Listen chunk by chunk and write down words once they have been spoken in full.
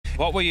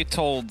What were you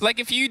told? Like,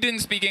 if you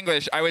didn't speak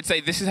English, I would say,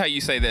 this is how you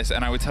say this,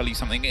 and I would tell you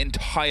something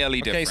entirely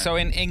different. Okay, so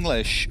in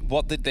English,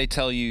 what did they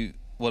tell you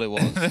what it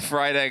was? The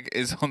fried egg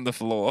is on the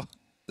floor.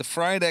 The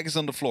fried egg is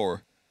on the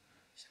floor.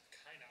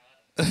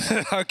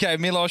 Okay,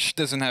 Milos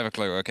doesn't have a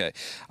clue. Okay.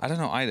 I don't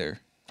know either.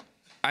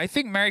 I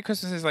think Merry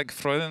Christmas is like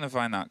Freude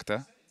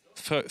Weihnachten.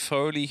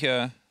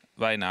 Fröhliche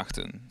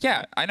Weihnachten.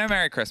 Yeah, I know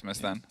Merry Christmas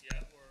then.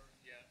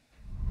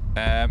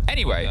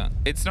 Anyway,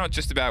 it's not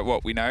just about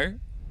what we know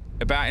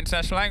about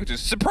international languages.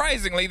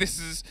 Surprisingly,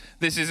 this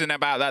isn't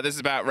about that. This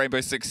is about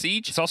Rainbow Six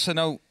Siege. It's also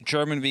no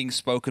German being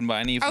spoken by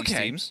any of these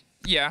teams.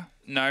 Yeah,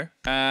 no.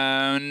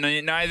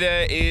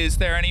 Neither is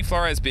there any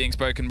Flores being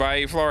spoken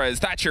by Flores.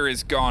 Thatcher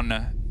is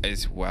gone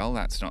as well.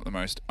 That's not the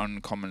most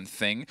uncommon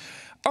thing.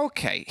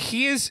 Okay,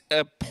 here's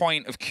a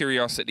point of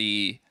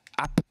curiosity.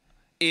 I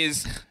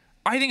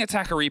think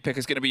attacker repick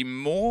is going to be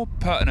more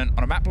pertinent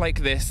on a map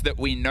like this that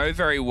we know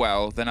very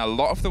well than a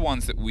lot of the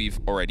ones that we've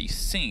already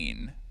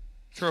seen.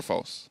 True or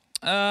false?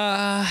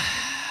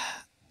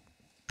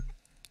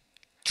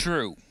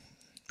 True.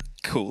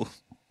 Cool.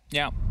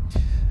 Yeah.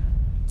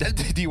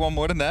 Do you want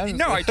more than that?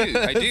 No, I do.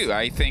 I do.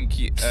 I think,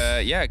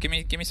 yeah, give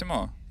me some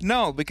more.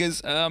 No,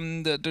 because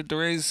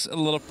there is a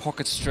lot of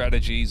pocket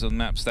strategies on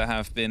maps that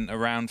have been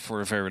around for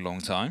a very long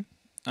time.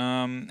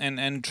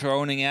 And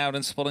droning out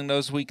and spotting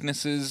those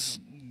weaknesses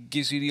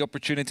gives you the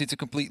opportunity to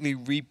completely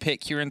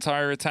repick your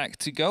entire attack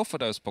to go for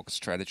those pocket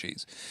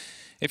strategies.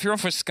 If you're on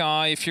for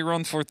Sky, if you're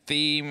on for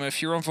Theme,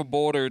 if you're on for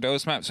Border,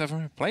 those maps haven't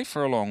been played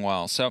for a long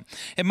while. So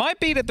it might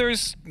be that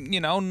there's, you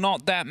know,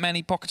 not that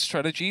many pocket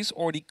strategies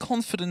or the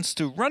confidence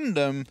to run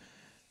them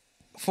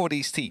for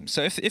these teams.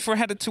 So if we're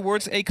headed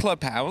towards a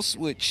clubhouse,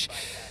 which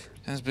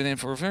has been in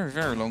for a very,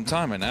 very long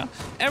time right now,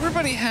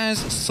 everybody has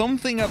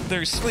something up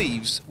their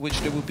sleeves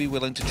which they would be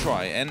willing to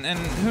try. And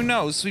who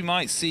knows, we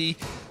might see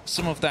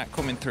some of that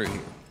coming through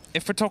here.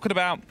 If we're talking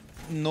about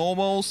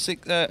normal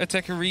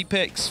attacker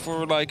repicks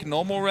for like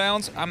normal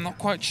rounds, I'm not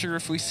quite sure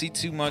if we see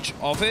too much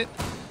of it.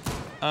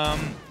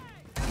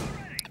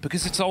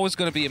 Because it's always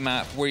going to be a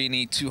map where you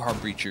need 2 hard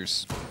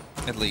breachers,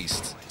 at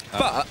least.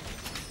 But,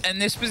 and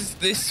this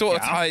sort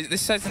of ties,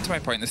 this ties into my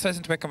point, this ties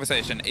into my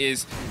conversation,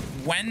 is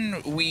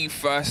when we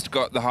first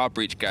got the hard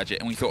breach gadget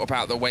and we thought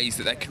about the ways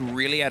that could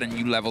really add a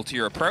new level to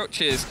your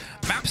approaches,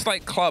 maps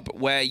like Club,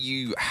 where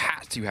you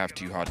had to have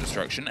 2 hard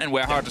destruction, and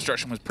where hard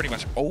destruction was pretty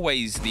much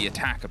always the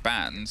attacker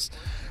bans,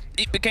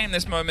 it became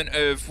this moment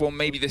of, well,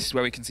 maybe this is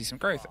where we can see some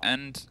growth.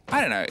 And I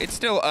don't know, it's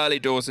still early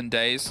doors and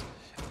days,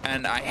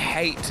 and I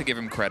hate to give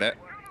him credit,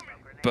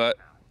 but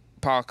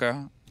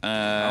Parker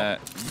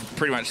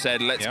pretty much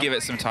said, let's give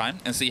it some time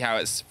and see how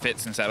it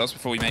fits and settles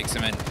before we make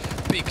some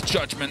big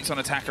judgments on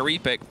attacker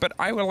repick. But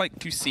I would like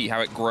to see how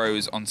it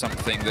grows on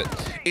something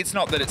that, it's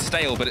not that it's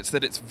stale, but it's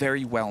that it's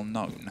very well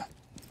known.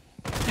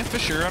 Yeah, for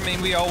sure. I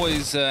mean, we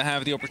always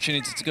have the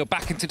opportunity to go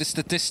back into the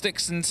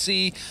statistics and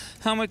see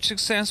how much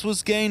success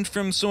was gained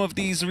from some of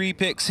these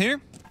repicks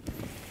here.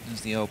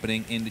 As the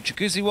opening in the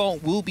jacuzzi wall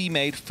will be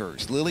made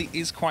first. Lily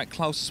is quite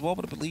close as well,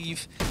 but I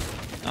believe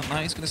now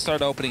he's going to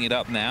start opening it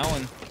up now,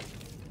 and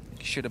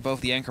making sure that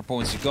both the anchor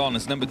points are gone.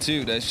 It's number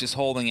 2 that's just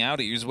holding out.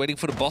 He's waiting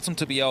for the bottom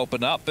to be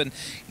opened up, and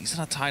he's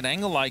on a tight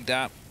angle like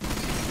that.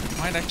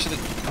 Might actually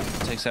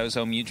takes out his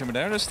own mute jumper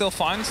there. They're still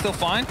fine, still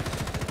fine.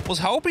 Was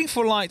hoping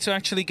for Light to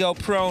actually go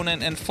prone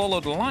and follow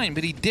the line,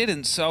 but he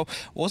didn't, so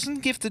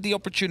wasn't gifted the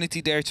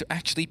opportunity there to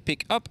actually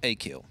pick up a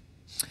kill.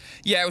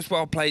 Yeah, it was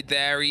well played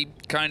there. He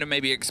kind of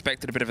maybe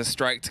expected a bit of a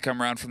strike to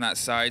come around from that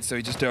side, so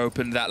he just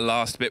opened that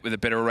last bit with a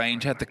bit of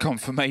range, had the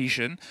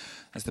confirmation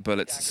as the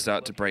bullets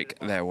start to break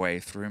their way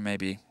through.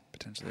 Maybe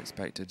potentially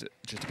expected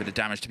just a bit of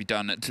damage to be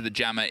done to the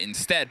jammer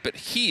instead, but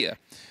here,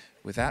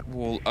 with that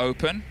wall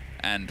open,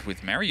 and with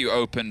Meryu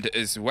opened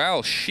as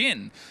well,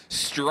 Shin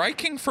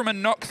striking from a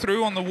knock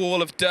through on the wall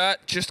of dirt,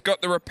 just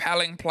got the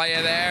repelling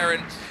player there,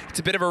 and it's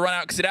a bit of a run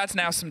out because it adds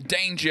now some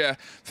danger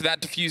for that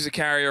diffuser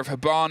carrier of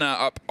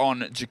Hibana up on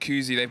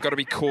Jacuzzi. They've got to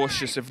be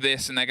cautious of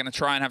this, and they're going to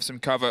try and have some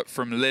cover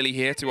from Lily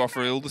here to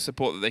offer all the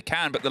support that they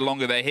can, but the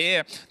longer they're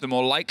here, the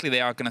more likely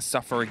they are going to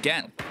suffer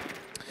again.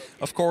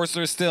 Of course,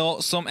 there's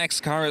still some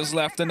X-Carriers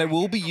left, and they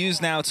will be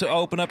used now to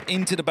open up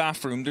into the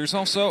bathroom. There's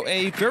also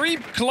a very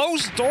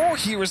close door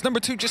here as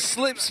number 2 just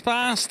slips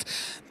past.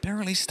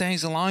 Barely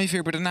stays alive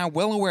here, but are now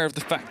well aware of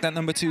the fact that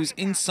number 2 is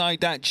inside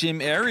that gym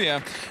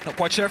area. Not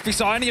quite sure if we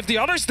saw any of the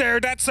others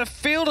there. That's a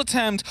failed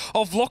attempt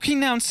of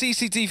locking down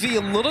CCTV.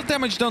 A lot of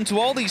damage done to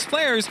all these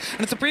players,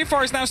 and as the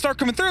pre-fires now start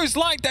coming through, it's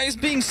like that is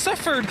being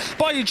suffered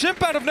by a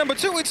jump out of number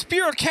 2. It's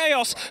pure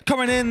chaos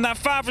coming in. That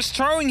FAV is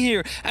throwing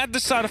here at the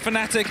side of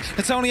Fnatic.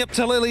 It's only up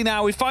to Lily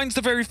now. He finds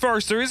the very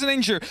first. There is an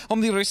injure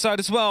on the other side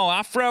as well.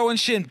 Afro and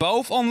Shin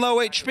both on low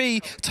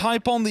HP.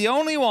 Type on the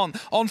only one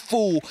on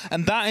full,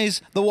 and that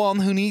is the one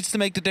who needs to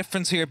make the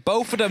difference here.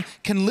 Both of them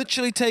can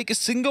literally take a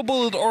single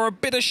bullet or a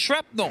bit of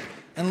shrapnel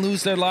and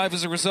lose their life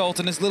as a result.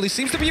 And as Lily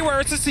seems to be aware,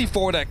 it's a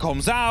C4 that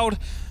comes out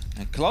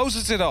and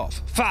closes it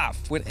off.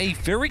 FAV with a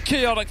very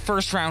chaotic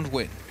first round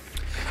win.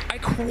 I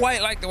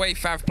quite like the way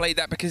FAV played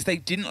that because they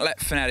didn't let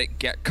Fnatic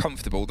get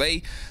comfortable.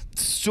 They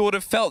sort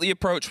of felt the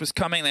approach was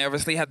coming. They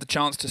obviously had the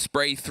chance to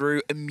spray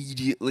through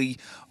immediately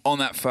on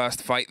that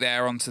first fight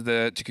there onto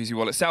the Jacuzzi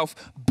wall itself,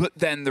 but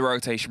then the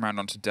rotation round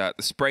onto dirt.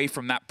 The spray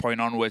from that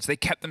point onwards, they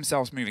kept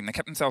themselves moving, they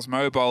kept themselves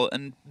mobile,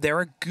 and they're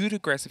a good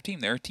aggressive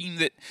team. They're a team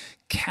that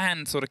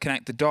can sort of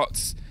connect the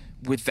dots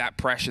with that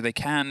pressure. They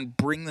can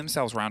bring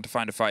themselves around to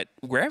find a fight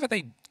wherever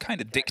they kind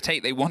of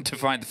dictate they want to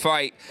find the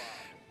fight.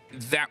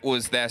 That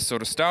was their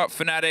sort of start.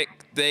 Fnatic,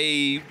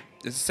 they,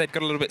 as I said,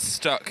 got a little bit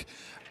stuck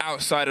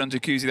outside on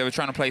Jacuzzi. They were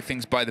trying to play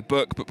things by the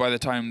book, but by the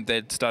time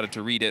they'd started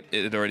to read it,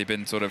 it had already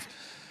been sort of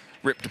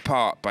ripped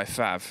apart by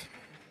FAV.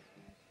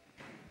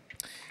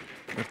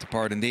 Ripped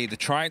apart indeed. They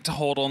tried to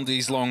hold on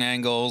these long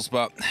angles,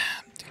 but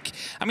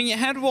I mean, you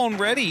had one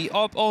ready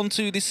up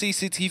onto the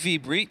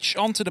CCTV breach,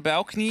 onto the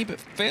balcony, but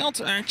failed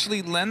to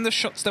actually land the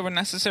shots that were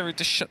necessary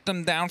to shut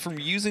them down from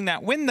using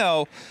that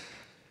window.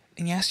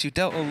 And yes, you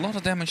dealt a lot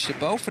of damage to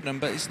both of them,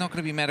 but it's not going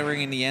to be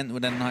mattering in the end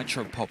when that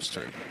Nitro pops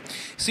through.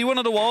 See one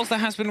of the walls that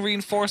has been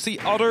reinforced the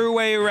other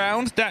way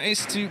around. That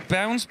is to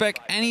bounce back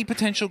any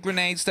potential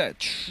grenades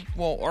that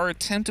are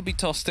attempt to be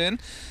tossed in.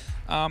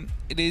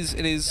 It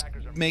is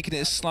making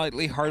it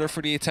slightly harder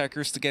for the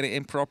attackers to get it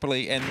in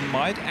properly, and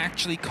might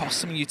actually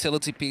cost them a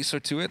utility piece or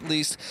two, at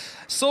least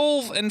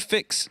solve and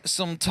fix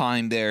some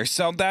time there.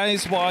 So that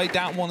is why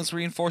that one is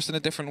reinforced in a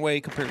different way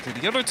compared to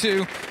the other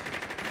two.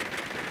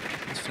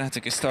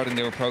 Fnatic is starting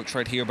their approach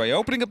right here by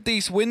opening up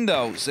these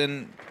windows,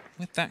 and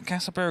with that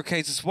castle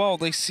barricades as well,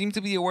 they seem to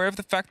be aware of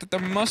the fact that there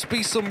must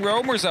be some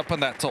roamers up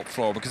on that top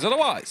floor, because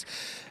otherwise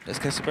those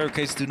castle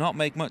barricades do not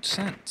make much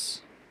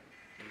sense.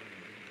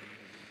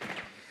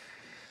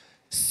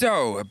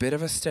 So, a bit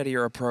of a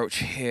steadier approach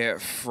here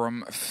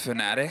from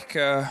Fnatic.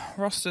 A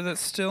roster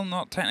that's still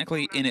not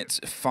technically in its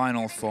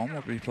final form.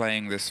 We'll be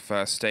playing this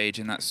first stage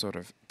in that sort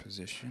of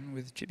position,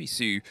 with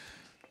Jibisu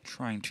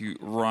trying to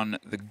run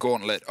the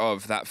gauntlet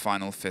of that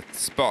final 5th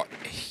spot.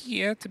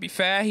 Here, to be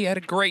fair, he had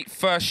a great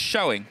first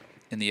showing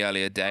in the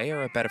earlier day,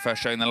 or a better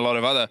first showing than a lot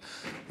of other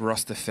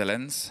roster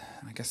fill-ins.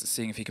 I guess it's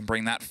seeing if he can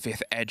bring that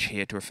 5th edge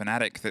here to a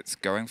Fnatic that's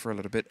going for a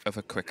little bit of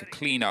a quicker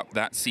cleanup.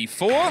 That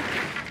C4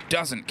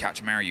 doesn't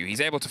catch Mariu.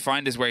 He's able to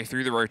find his way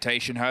through the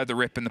rotation, heard the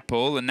rip and the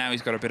pull, and now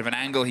he's got a bit of an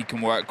angle he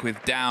can work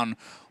with down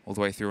all the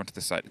way through onto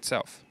the site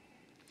itself.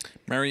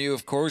 Mariu,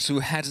 of course, who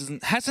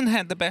hasn't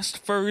had the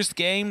best first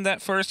game.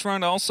 That first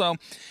round also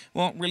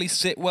won't really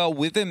sit well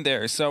with him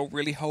there. So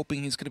really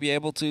hoping he's going to be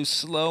able to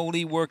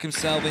slowly work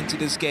himself into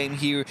this game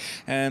here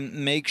and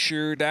make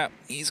sure that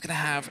he's going to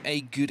have a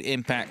good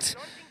impact.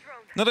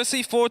 Another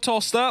C4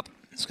 tossed up.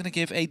 It's going to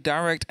give a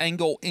direct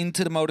angle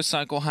into the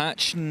motorcycle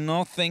hatch.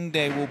 Nothing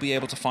they will be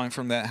able to find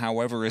from that,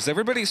 however, as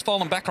everybody's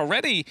fallen back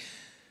already.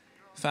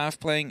 FAV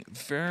playing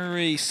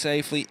very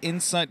safely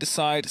inside the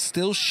side.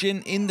 Still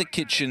Shin in the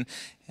kitchen.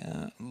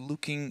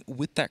 Looking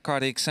with that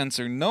cardiac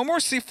sensor. No more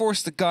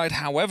C4s to guide,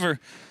 however.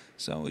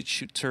 So it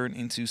should turn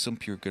into some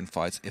pure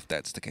gunfights if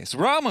that's the case.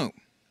 Ramu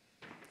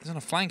is on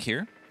a flank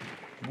here.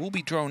 Will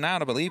be drawn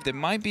out, I believe. They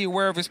might be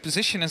aware of his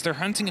position as they're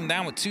hunting him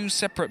down with 2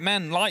 separate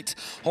men. Light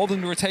holding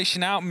the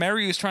rotation out.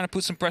 Mariu is trying to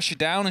put some pressure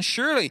down, and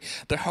surely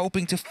they're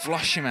hoping to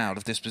flush him out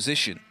of this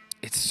position.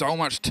 It's so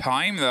much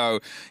time,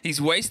 though.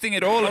 He's wasting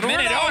it all. A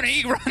minute on,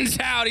 he runs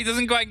out. He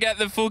doesn't quite get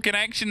the full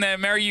connection there.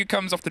 Mariu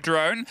comes off the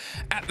drone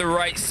at the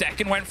right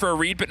second. Went for a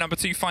read, but number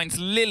 2 finds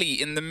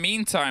Lily. In the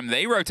meantime,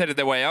 they rotated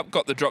their way up,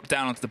 got the drop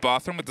down onto the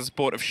bathroom with the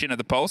support of Shin of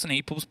the Pulse, and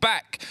he pulls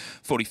back.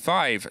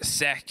 45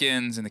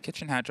 seconds. And the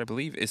kitchen hatch, I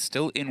believe, is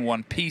still in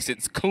one piece.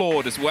 It's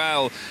clawed as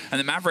well. And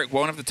the Maverick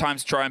won't have the time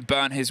to try and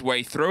burn his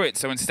way through it.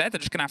 So instead, they're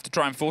just going to have to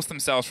try and force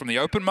themselves from the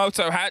open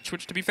moto hatch,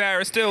 which, to be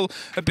fair, is still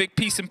a big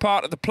piece and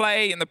part of the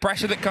play and the pressure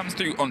that comes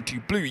through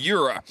onto Blue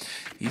Yura.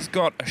 He's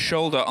got a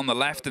shoulder on the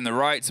left and the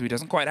right, so he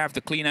doesn't quite have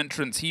the clean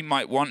entrance he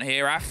might want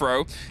here.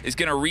 Afro is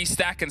going to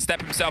restack and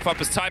step himself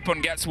up as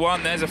Typon gets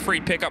one. There's a free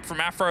pickup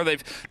from Afro.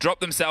 They've dropped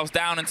themselves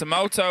down into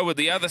Moto with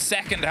the other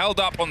second held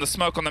up on the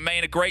smoke on the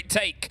main. A great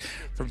take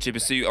from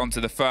Jibisu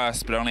onto the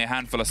first, but only a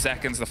handful of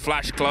seconds. The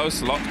flash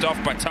close, locked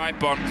off by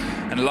Typon,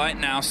 and Light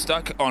now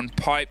stuck on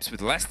pipes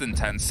with less than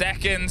 10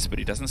 seconds, but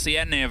he doesn't see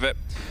any of it.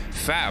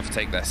 FAV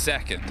take their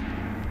second.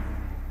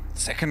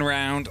 Second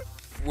round,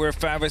 where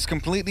FAV is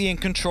completely in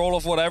control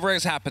of whatever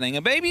is happening.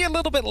 And maybe a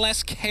little bit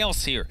less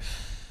chaos here.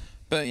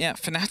 But yeah,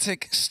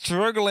 Fnatic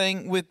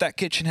struggling with that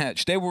kitchen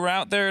hatch. They were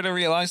out there, they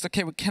realized,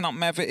 okay, we cannot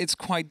mav it. It's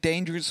quite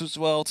dangerous as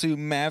well to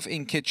mav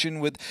in kitchen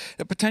with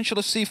the potential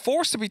of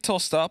C4s to be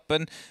tossed up.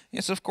 And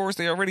yes, of course,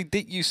 they already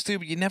did use 2,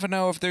 but you never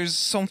know if there's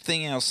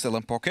something else still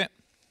in pocket.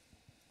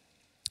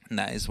 And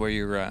that is where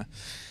you're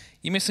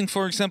missing,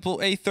 for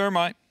example, a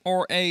Thermite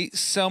or a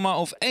Selma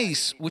of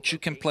Ace, which you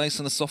can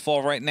place on the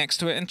softball right next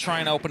to it and try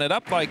and open it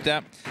up like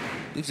that.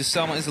 I believe the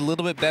Selma is a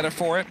little bit better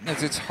for it,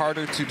 as it's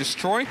harder to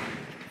destroy.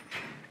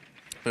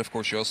 But of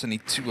course, you also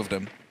need 2 of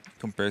them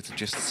compared to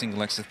just a single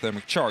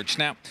exothermic charge.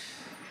 Now,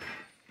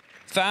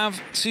 FAV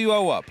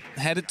 2-0 up,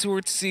 headed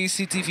towards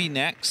CCTV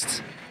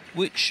next.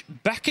 which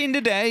back in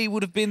the day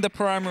would have been the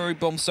primary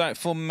bomb site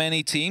for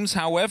many teams.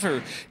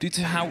 However, due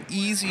to how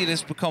easy it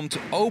has become to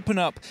open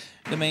up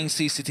the main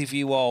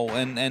CCTV wall,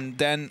 and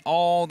then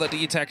all that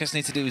the attackers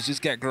need to do is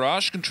just get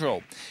garage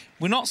control.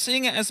 We're not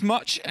seeing it as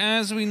much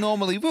as we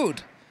normally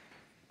would.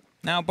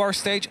 Now, bar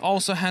stage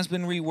also has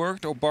been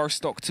reworked, or bar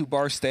stock to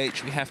bar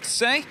stage, we have to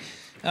say.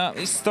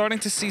 It's starting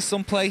to see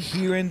some play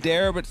here and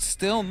there, but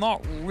still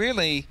not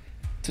really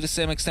to the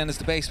same extent as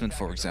the basement,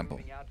 for example.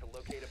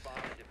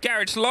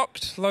 Garage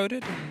locked,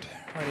 loaded, and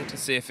ready to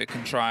see if it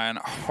can try and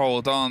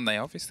hold on. They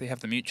obviously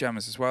have the mute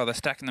jammers as well. They're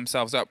stacking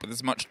themselves up with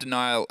as much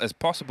denial as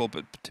possible,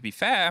 but to be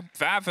fair,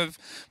 FAV have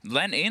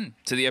lent in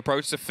to the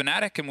approach of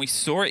Fnatic, and we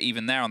saw it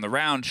even there on the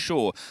round.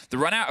 Sure, the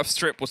run out of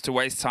Strip was to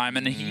waste time,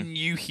 and he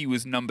knew he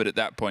was numbered at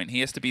that point. He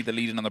has to be the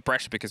lead in on the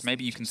pressure, because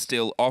maybe you can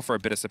still offer a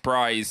bit of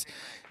surprise.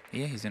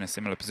 Yeah, he's in a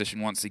similar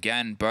position once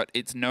again, but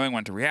it's knowing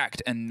when to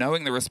react and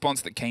knowing the response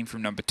that came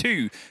from number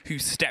 2, who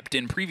stepped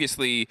in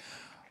previously.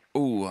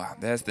 Ooh,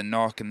 there's the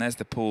knock and there's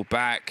the pull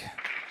back.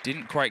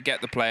 Didn't quite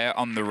get the player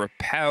on the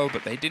repel,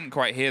 but they didn't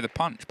quite hear the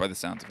punch by the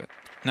sounds of it.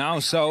 No,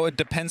 so it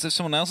depends if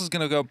someone else is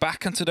going to go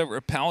back into the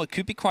repel. It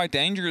could be quite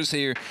dangerous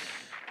here.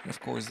 Of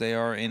course, they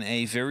are in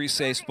a very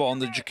safe spot on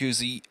the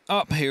jacuzzi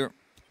up here.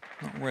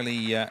 Not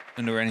really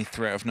under any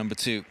threat of number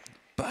 2.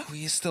 But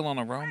he is still on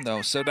a roam,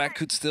 though, so that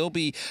could still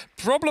be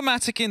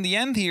problematic in the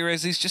end here,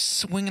 as he's just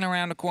swinging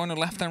around the corner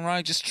left and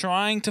right, just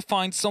trying to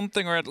find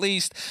something, or at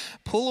least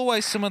pull away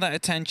some of that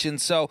attention.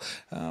 So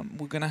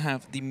we're going to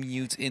have the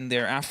mute in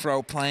there.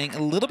 Afro playing a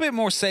little bit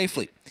more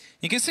safely.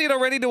 You can see it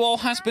already, the wall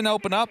has been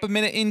opened up a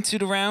minute into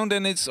the round,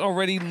 and it's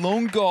already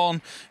long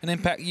gone. An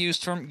impact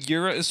used from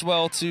Yura as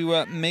well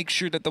to make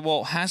sure that the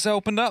wall has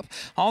opened up.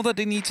 All that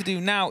they need to do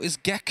now is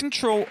get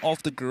control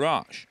of the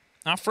garage.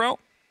 Afro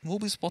will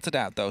be spotted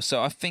out, though,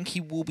 so I think he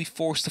will be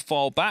forced to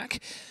fall back.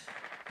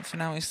 But for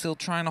now, he's still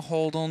trying to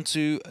hold on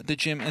to the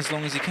gym as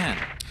long as he can.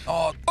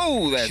 Oh,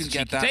 there's a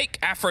cheeky take.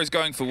 Afro's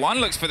going for one,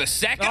 looks for the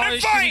second,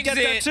 and finds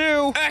it!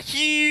 Too. A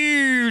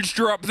huge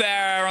drop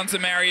there onto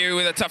Mario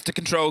with a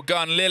tough-to-control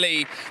gun.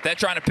 Lily, they're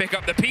trying to pick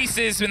up the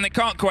pieces, and they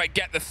can't quite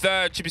get the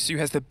third. Chibisu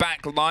has the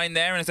back line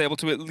there and is able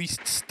to at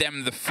least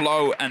stem the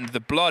flow and the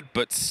blood,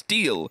 but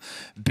still,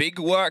 big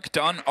work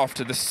done off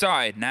to the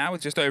side. Now,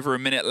 with just over a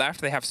minute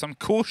left, they have some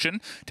caution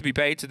to be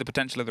paid to the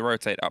potential of the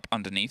rotate up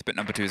underneath, but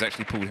number 2 has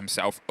actually pulled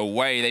himself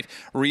away. They've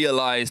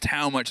realized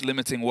how much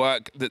limiting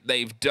work that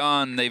they've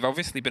done. They've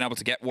obviously been able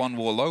to get one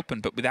wall open,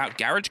 but without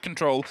garage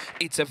control,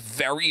 it's a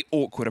very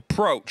awkward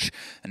approach.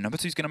 And number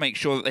 2 is going to make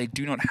sure that they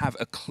do not have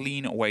a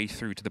clean way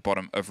through to the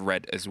bottom of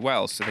red as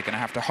well. So they're going to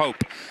have to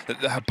hope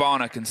that the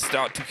Hibana can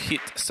start to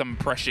hit some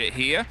pressure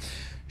here.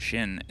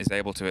 Shin is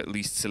able to at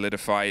least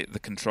solidify the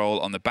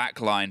control on the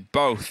back line.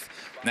 Both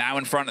now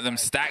in front of them,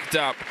 stacked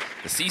up.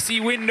 The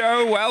CC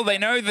window, well, they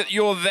know that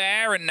you're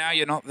there, and now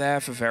you're not there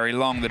for very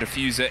long. The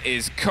diffuser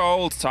is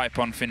cold.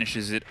 Typon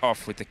finishes it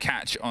off with the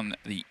catch on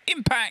the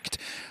impact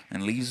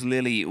and leaves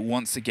Lily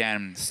once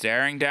again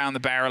staring down the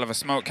barrel of a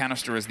smoke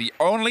canister as the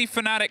only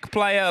Fnatic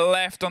player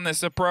left on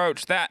this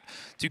approach. That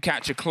to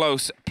catch a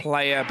close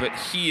player, but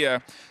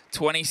here,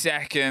 20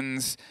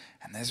 seconds.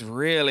 And there's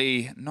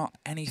really not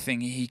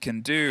anything he can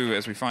do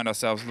as we find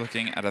ourselves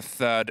looking at a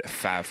third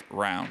FAV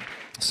round.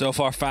 So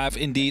far, FAV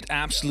indeed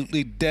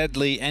absolutely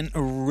deadly and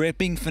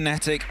ripping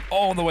Fnatic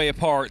all the way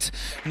apart.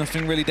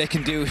 Nothing really they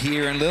can do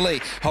here. And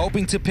Lily,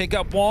 hoping to pick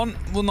up one,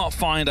 will not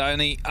find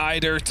any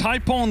either.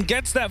 Typon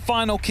gets that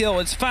final kill.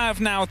 It's FAV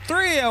now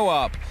 3-0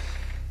 up.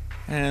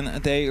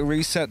 And they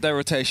reset their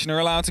rotation. They're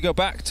allowed to go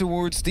back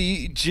towards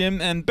the gym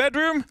and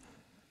bedroom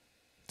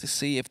to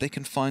see if they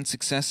can find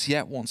success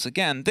yet once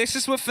again. This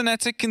is where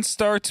Fnatic can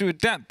start to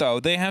adapt,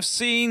 though. They have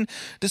seen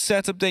the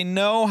setup. They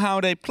know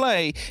how they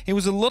play. It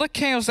was a lot of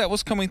chaos that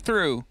was coming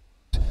through.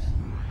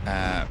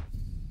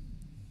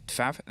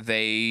 FAV,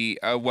 they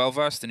are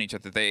well-versed in each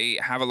other. They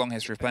have a long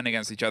history of playing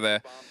against each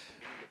other.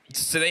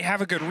 So they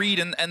have a good read,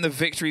 and the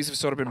victories have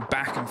sort of been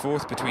back and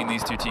forth between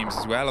these two teams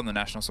as well on the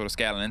national sort of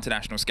scale and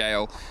international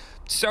scale.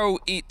 So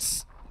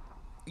it's,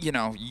 you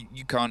know,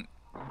 you can't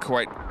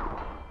quite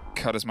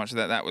cut as much of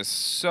that. That was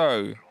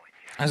so...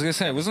 I was going to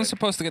say, I wasn't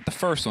supposed to get the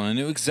first one. I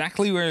knew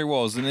exactly where he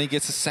was, and then he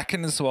gets a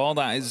second as well.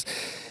 That is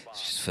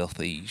just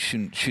filthy. You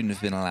shouldn't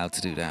have been allowed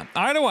to do that.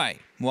 Either way,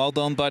 well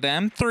done by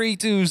them.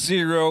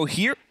 3-2-0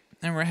 here,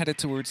 and we're headed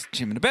towards the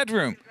gym in the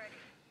bedroom.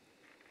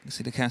 You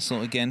see the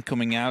castle again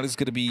coming out. It's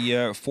going to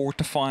be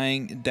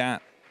fortifying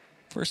that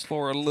first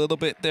floor a little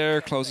bit there,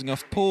 closing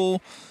off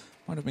pool.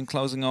 Might have been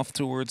closing off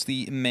towards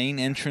the main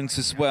entrance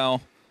as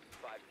well.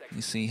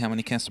 You see how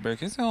many castle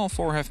barricades? All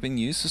 4 have been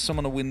used, so some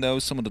of the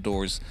windows, some of the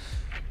doors.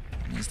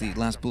 As the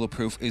last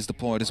bulletproof is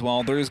deployed as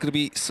well. There is going to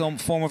be some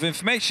form of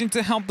information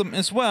to help them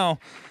as well.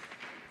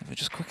 If we're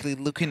just quickly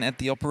looking at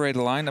the operator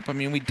lineup, I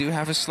mean, we do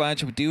have a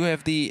Sledge, we do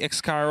have the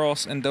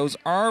X-Kairos, and those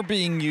are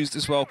being used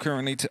as well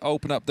currently to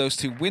open up those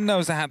 2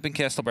 windows that have been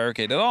castle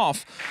barricaded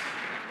off.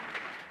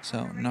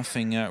 So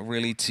nothing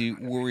really to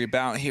worry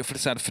about here for the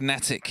side of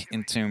Fnatic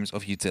in terms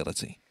of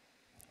utility.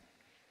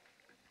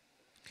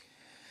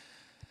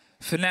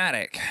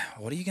 Fnatic,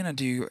 what are you going to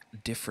do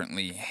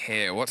differently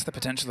here? What's the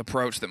potential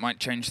approach that might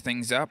change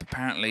things up?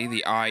 Apparently,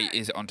 the eye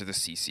is onto the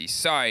CC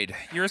side.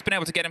 Yura's been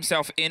able to get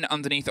himself in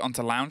underneath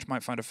onto Lounge.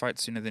 Might find a fight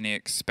sooner than he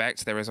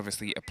expects. There is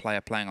obviously a player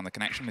playing on the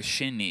connection with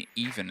Shin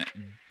even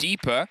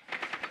deeper.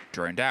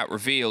 Droned out,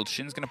 revealed.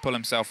 Shin's going to pull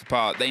himself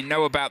apart. They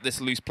know about this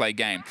loose play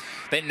game.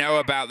 They know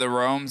about the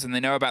roams, and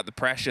they know about the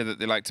pressure that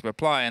they like to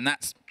apply, and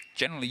that's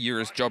generally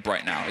Yura's job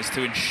right now, is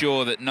to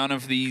ensure that none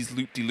of these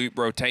loop-de-loop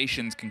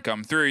rotations can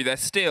come through. They're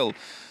still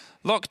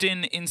locked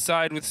in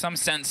inside with some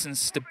sense and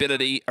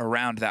stability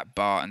around that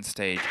bar and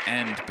stage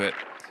end, but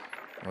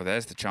well,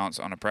 there's the chance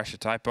on a pressure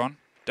type on.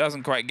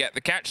 Doesn't quite get the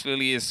catch.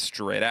 Lily is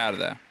straight out of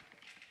there.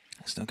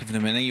 It's not giving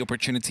them any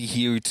opportunity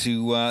here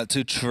to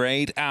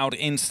trade out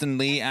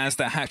instantly as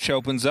the hatch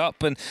opens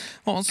up. And,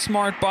 well,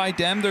 smart by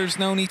them. There's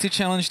no need to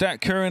challenge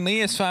that currently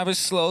as FAV is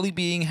slowly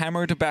being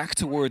hammered back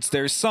towards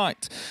their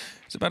site.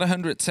 There's about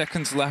 100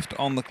 seconds left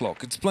on the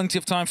clock. It's plenty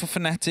of time for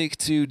Fnatic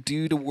to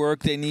do the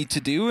work they need to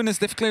do. And as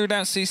they've cleared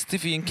out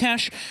CCTV and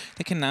cash,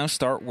 they can now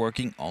start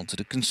working onto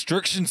the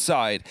construction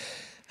side.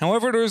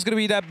 However, there's going to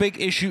be that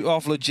big issue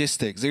of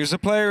logistics. There's a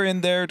player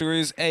in there. There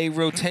is a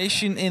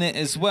rotation in it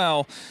as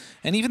well.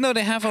 And even though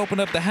they have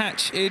opened up the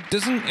hatch, it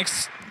doesn't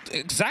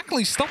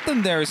exactly stop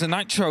them there as a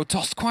Nitro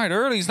tossed quite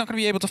early. He's not going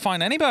to be able to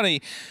find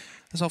anybody,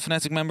 as all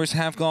Fnatic members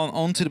have gone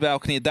onto the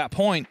balcony at that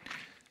point.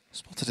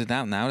 Spotted it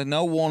out now.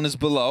 No one is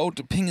below.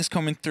 The ping is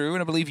coming through,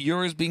 and I believe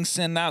Yura is being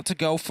sent out to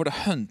go for the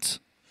hunt.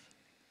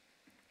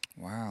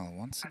 Wow,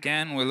 once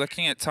again, we're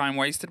looking at time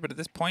wasted, but at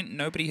this point,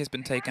 nobody has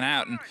been taken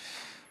out. And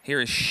here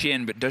is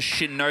Shin, but does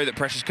Shin know that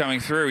pressure's coming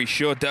through? He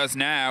sure does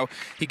now.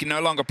 He can no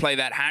longer play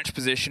that hatch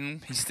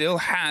position. He still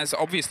has,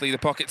 obviously, the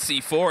pocket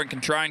C4 and can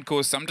try and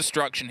cause some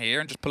destruction here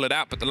and just pull it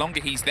out. But the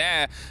longer he's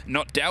there,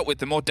 not dealt with,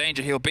 the more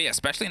danger he'll be,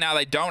 especially now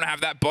they don't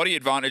have that body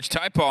advantage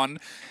type on.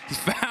 He's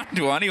found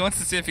one. He wants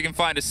to see if he can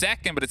find a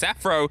second, but it's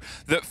Afro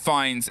that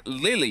finds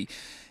Lily.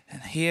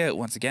 And here,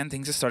 once again,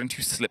 things are starting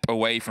to slip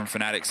away from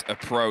Fnatic's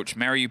approach.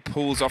 Mary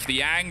pulls off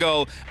the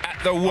angle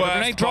at the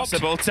worst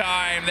possible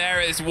time.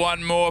 There is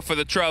one more for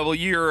the trouble.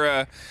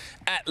 Yura,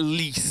 at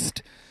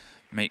least,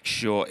 make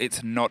sure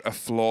it's not a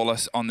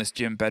flawless on this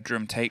gym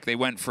bedroom take. They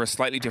went for a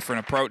slightly different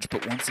approach,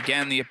 but once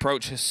again, the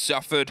approach has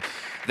suffered.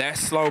 Their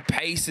slow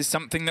pace is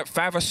something that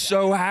FAV are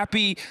so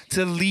happy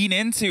to lean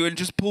into and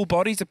just pull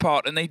bodies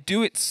apart, and they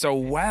do it so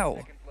well.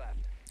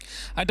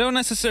 I don't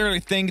necessarily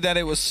think that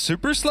it was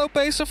super slow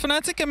pace of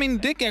Fnatic. I mean,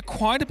 they get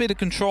quite a bit of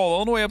control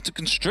all the way up to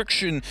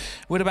construction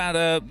with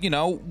about,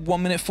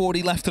 1 minute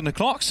 40 left on the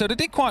clock. So they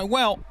did quite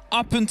well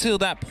up until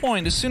that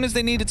point. As soon as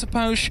they needed to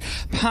push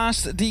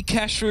past the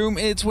cash room,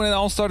 it's when it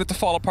all started to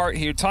fall apart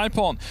here.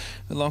 Typon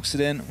locks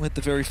it in with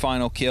the very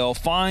final kill,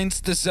 finds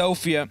the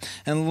Zofia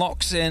and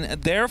locks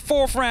in their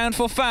 4th round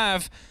for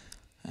FAV.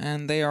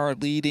 And they are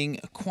leading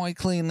quite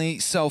cleanly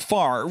so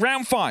far.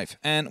 Round 5,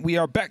 and we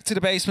are back to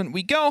the basement.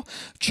 We go,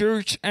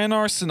 Church and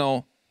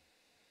Arsenal.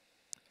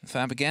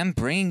 FAV again,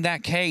 bringing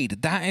that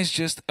Cade. That is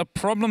just a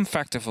problem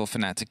factor for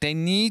Fnatic. They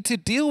need to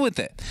deal with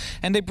it.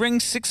 And they bring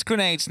 6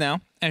 grenades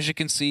now. As you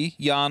can see,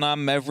 Yana,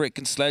 Maverick,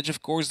 and Sledge.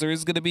 Of course, there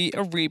is going to be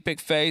a repick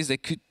phase. They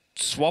could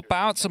swap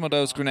out some of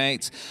those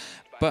grenades.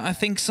 But I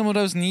think some of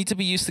those need to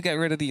be used to get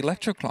rid of the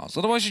Electro Claws.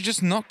 Otherwise, you're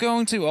just not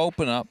going to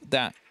open up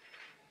that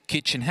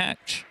kitchen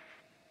hatch.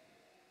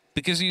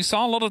 Because you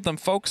saw a lot of them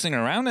focusing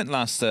around it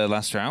last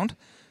round,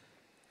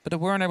 but they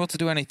weren't able to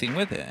do anything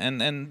with it,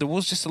 and there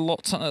was just a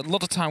lot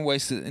of time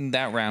wasted in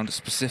that round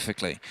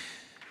specifically.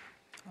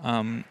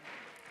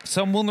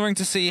 So I'm wondering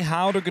to see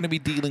how they're going to be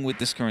dealing with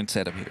this current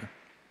setup here.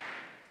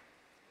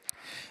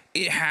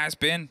 It has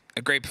been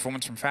a great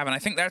performance from FAV, and I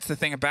think that's the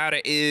thing about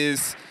it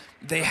is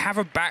they have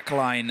a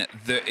backline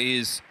that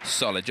is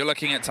solid. You're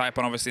looking at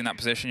Typon obviously in that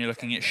position. You're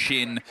looking at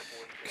Shin,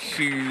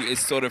 who is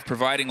sort of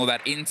providing all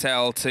that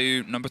intel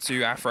to number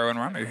 2, Afro and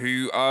Ramu,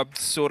 who are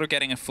sort of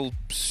getting a full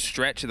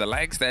stretch of the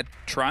legs. They're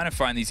trying to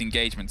find these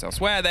engagements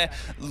elsewhere. They're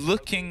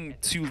looking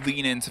to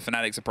lean into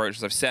Fnatic's approach,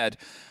 as I've said.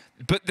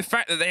 But the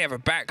fact that they have a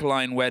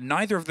backline where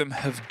neither of them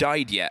have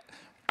died yet,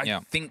 I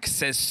think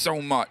says so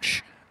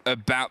much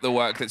about the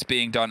work that's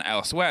being done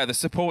elsewhere. The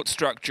support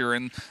structure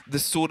and the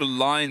sort of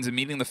lines and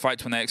meeting the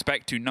fights when they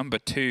expect to. Number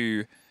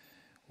 2,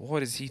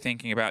 what is he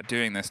thinking about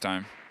doing this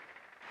time?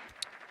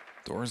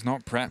 Dora's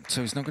not prepped,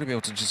 so he's not going to be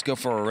able to just go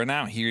for a run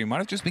out here. He might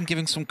have just been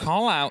giving some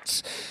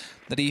call-outs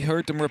that he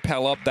heard them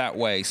rappel up that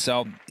way.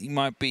 So he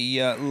might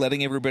be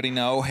letting everybody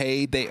know,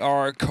 hey, they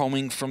are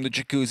coming from the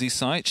Jacuzzi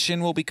site.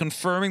 Shin will be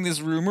confirming this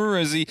rumor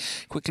as he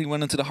quickly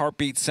went into the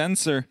heartbeat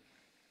sensor.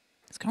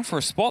 He's going for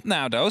a spot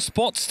now, though.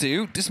 Spots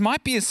 2. This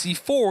might be a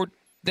C4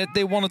 that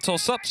they want to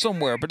toss up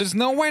somewhere, but there's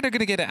no way they're going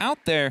to get it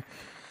out there.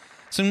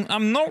 So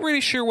I'm not really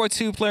sure why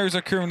 2 players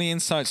are currently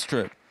inside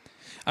strip.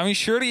 I mean,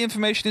 sure, the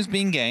information is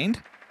being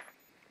gained.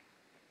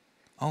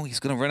 Oh,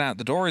 he's going to run out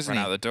the door, isn't he?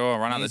 Run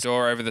out the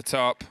door over the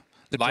top.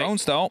 The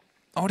drones, though.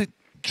 Oh, the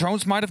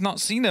drones might have not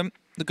seen him.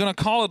 They're going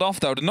to call it off,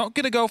 though. They're not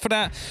going to go for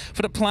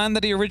the plan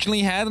that he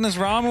originally had, and as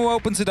Ramu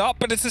opens it up,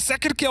 but it's a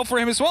second kill for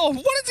him as well.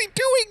 What is he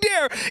doing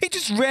there? He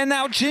just ran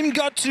out. Jim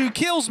got 2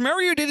 kills.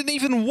 Mario didn't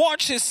even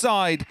watch his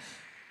side.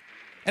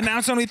 And now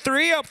it's only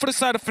 3 up for the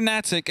side of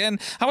Fnatic.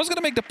 And I was going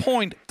to make the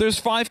point, there's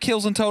 5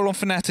 kills in total on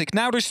Fnatic.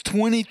 Now there's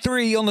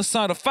 23 on the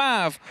side of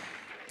FAV.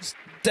 There's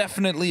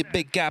definitely a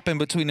big gap in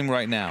between them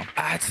right now.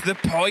 That's the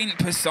point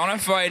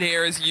personified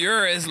here as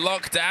Yura is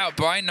locked out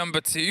by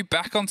number 2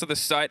 back onto the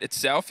site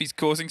itself. He's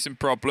causing some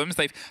problems.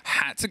 They've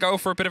had to go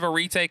for a bit of a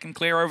retake and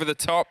clear over the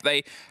top.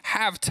 They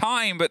have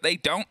time, but they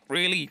don't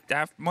really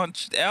have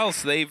much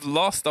else. They've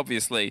lost,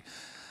 obviously,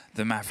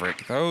 the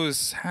Maverick.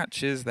 Those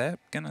hatches, they're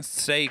going to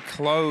stay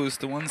closed.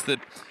 The ones that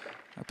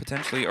are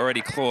potentially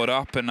already clawed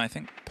up, and I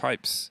think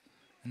Pipes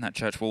in that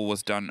church wall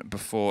was done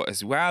before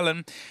as well.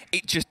 And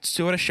it just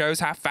sort of shows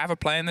how FAV are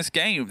playing this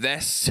game.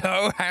 They're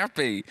so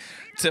happy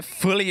to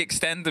fully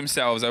extend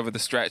themselves over the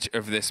stretch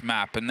of this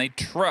map, and they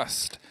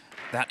trust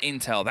that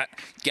intel, that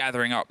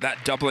gathering up,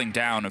 that doubling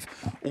down of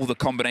all the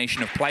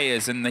combination of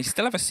players, and they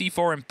still have a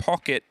C4 in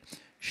pocket.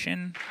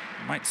 Shin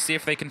might see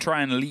if they can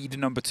try and lead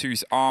number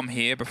 2's arm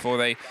here before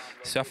they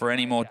suffer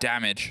any more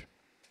damage.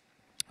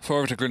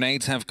 4 of the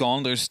grenades have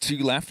gone. There's 2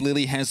 left.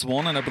 Lily has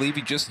 1, and I believe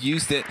he just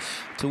used it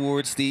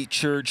towards the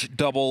church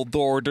double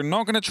door. They're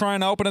not going to try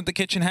and open up the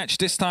kitchen hatch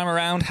this time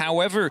around.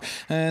 However,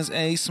 as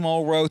a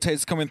small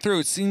rotate's coming through,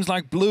 it seems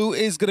like blue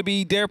is going to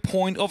be their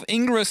point of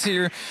ingress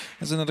here,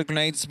 as another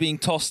grenade is being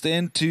tossed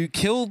in to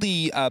kill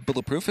the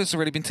bulletproof. It's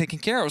already been taken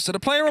care of, so the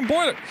player on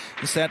boiler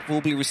instead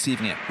will be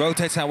receiving it.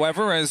 Rotates,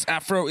 however, as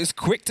Afro is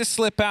quick to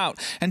slip out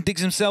and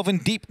digs himself in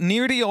deep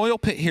near the oil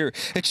pit here.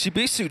 It's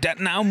Shibisu that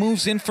now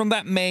moves in from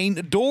that main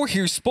door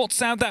here,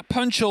 spots out that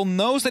punch hole,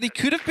 knows that he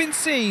could have been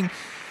seen,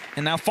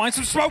 and now finds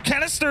some smoke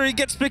canister. He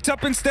gets picked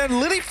up instead.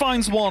 Lily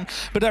finds one,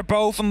 but they're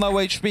both on low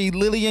HP.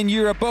 Lily and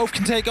Yura both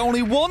can take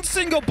only 1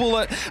 single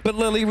bullet, but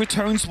Lily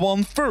returns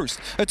 1 first.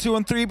 A 2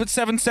 on 3, but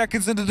 7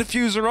 seconds in the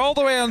diffuser all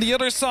the way on the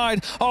other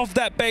side of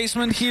that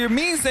basement here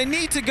means they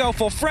need to go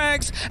for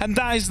frags, and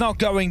that is not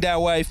going their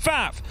way.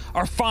 FAV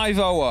are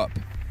 5-0 up.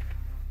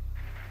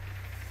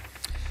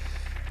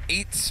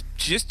 It's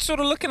just sort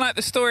of looking like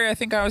the story I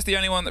think I was the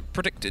only one that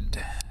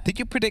predicted. Did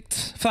you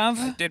predict FAV?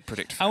 I did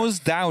predict FAV. I was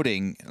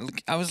doubting.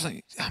 I was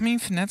like, I mean,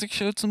 Fnatic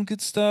showed some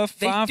good stuff.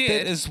 They FAV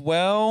did as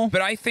well.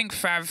 But I think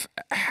FAV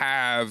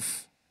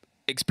have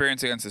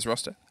experience against this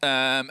roster.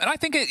 And I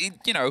think,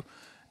 you know,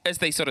 as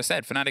they sort of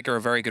said, Fnatic are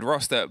a very good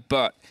roster.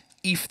 But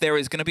if there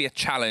is going to be a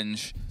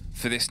challenge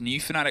for this new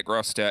Fnatic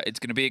roster, it's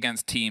going to be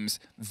against teams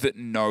that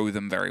know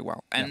them very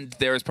well. And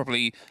there is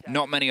probably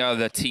not many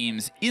other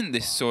teams in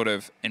this sort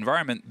of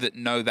environment that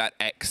know that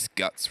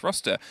X-Guts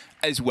roster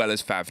as well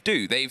as FAV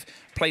do. They've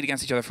played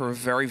against each other for a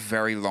very,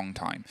 very long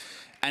time.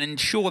 And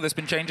sure, there's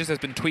been changes, there's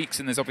been tweaks,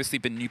 and there's obviously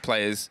been new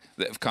players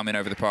that have come in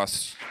over the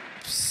past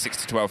 6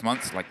 to 12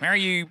 months, like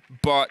Mariu,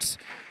 but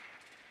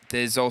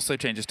there's also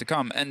changes to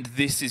come. And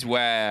this is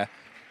where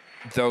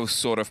those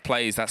sort of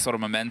plays, that sort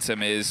of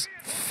momentum is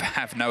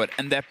FAV know it,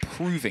 and they're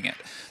proving it.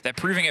 They're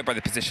proving it by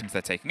the positions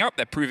they're taking up.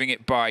 They're proving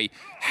it by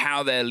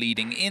how they're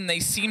leading in. They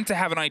seem to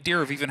have an idea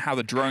of even how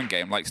the drone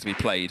game likes to be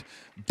played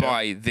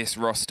by this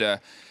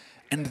roster,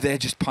 and they're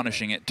just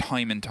punishing it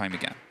time and time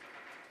again.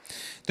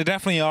 They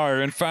definitely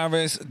are, and FAV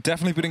is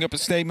definitely putting up a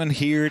statement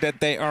here that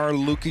they are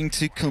looking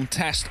to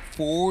contest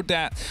for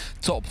that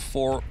top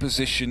 4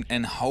 position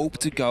and hope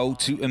to go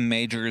to a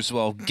major as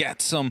well.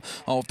 Get some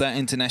of that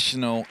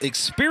international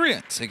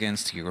experience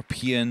against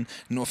European,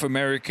 North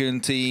American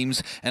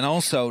teams, and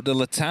also the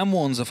LATAM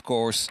ones, of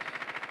course.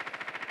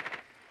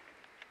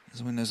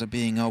 As windows are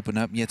being opened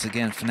up yet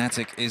again,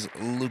 Fnatic is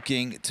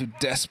looking to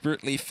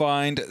desperately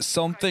find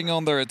something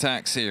on their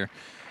attacks here.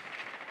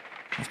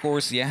 Of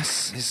course,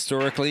 yes,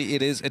 historically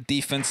it is a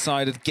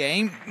defense-sided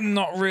game.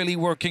 Not really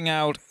working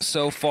out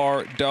so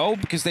far, though,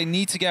 because they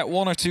need to get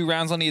 1 or 2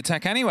 rounds on the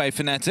attack anyway,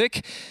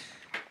 Fnatic.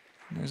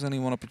 There's only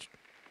one opportunity.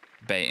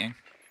 Baiting.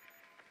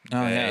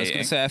 Oh, yeah, I was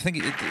going to say, I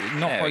think,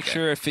 not quite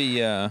sure if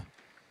he...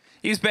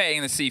 He's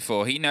baiting the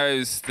C4. He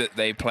knows that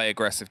they play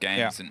aggressive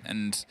games,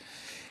 and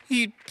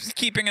he's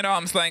keeping at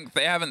arm's length.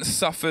 They haven't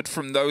suffered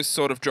from those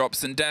sort of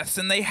drops and deaths,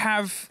 and they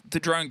have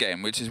the drone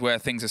game, which is where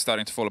things are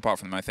starting to fall apart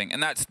for them, I think.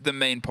 And that's the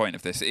main point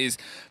of this, is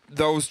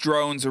those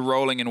drones are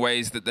rolling in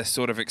ways that they're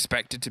sort of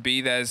expected to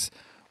be. There's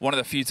one of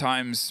the few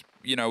times,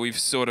 you know, we've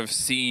sort of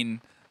seen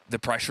the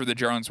pressure of the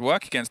drones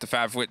work against the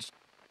FAV, which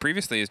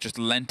previously has just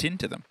lent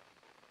into them.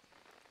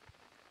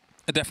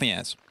 It definitely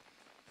has.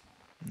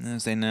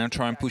 As they now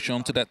try and push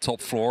on to that top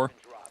floor.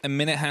 A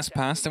minute has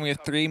passed, and we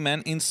have 3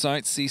 men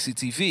inside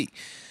CCTV.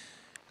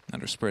 Now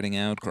they're spreading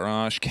out,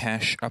 Garage,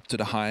 Cash up to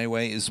the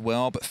highway as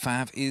well, but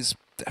FAV is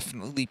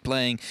definitely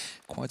playing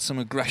quite some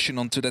aggression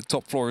onto that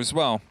top floor as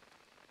well.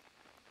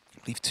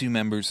 Leave 2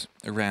 members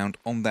around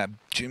on that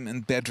gym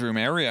and bedroom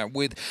area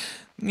with,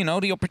 you know,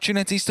 the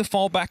opportunities to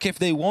fall back if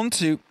they want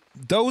to.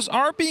 Those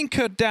are being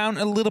cut down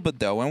a little bit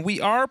though, and we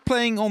are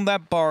playing on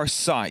that bar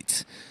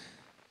site.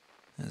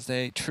 As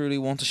they truly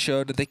want to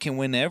show that they can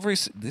win every...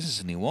 This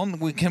is a new one.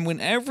 We can win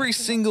every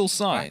single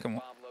side.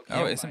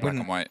 Oh, it's in black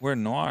and white. We're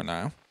noir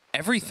now.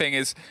 Everything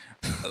is...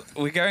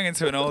 We're going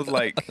into an old,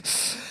 like,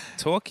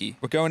 talkie.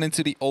 We're going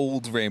into the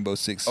old Rainbow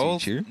Six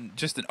Siege here.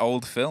 Just an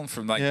old film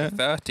from, like, the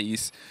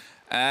 30s.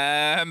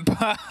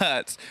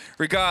 But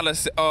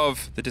regardless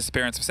of the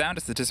disappearance of sound,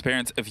 it's the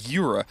disappearance of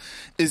Yura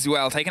as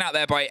well. Taken out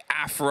there by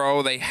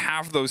Afro. They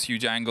have those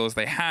huge angles.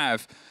 They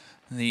have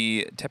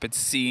the tepid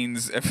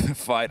scenes of the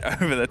fight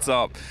over the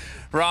top.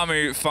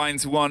 Ramu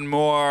finds one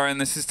more, and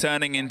this is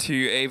turning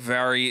into a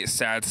very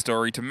sad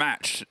story to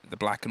match the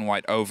black and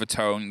white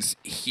overtones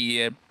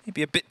here.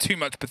 Maybe a bit too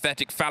much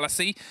pathetic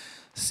fallacy,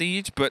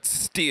 Siege, but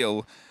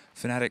still,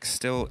 Fnatic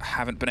still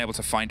haven't been able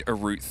to find a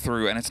route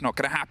through, and it's not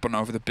going to happen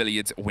over the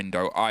billiards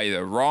window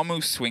either.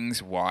 Ramu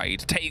swings wide,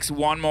 takes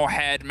one more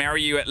head.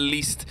 Meryu at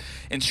least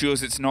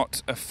ensures it's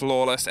not a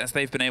flawless, as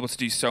they've been able to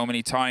do so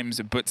many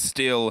times, but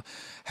still,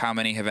 how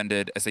many have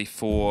ended as a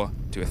 4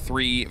 to a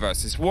 3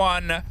 versus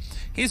 1?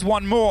 Here's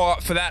one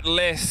more for that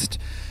list,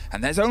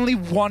 and there's only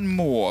one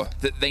more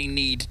that they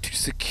need to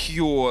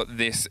secure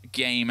this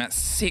game at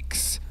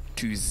 6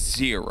 to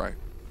 0.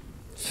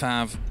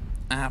 FAV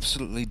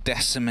absolutely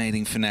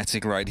decimating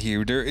Fnatic right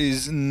here. There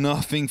is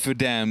nothing for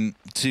them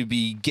to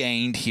be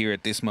gained here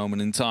at this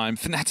moment in time.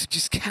 Fnatic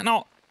just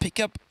cannot pick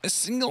up a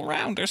single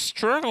round. They're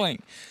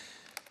struggling.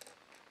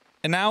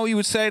 And now you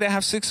would say they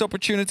have 6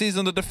 opportunities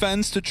on the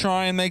defense to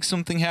try and make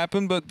something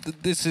happen, but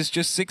this is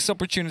just 6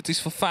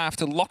 opportunities for FAV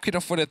to lock it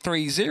up for the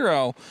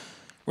 3-0.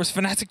 Whereas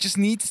Fnatic just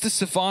needs to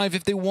survive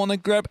if they want to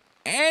grab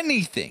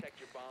anything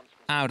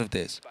out of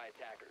this.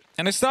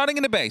 And they're starting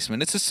in the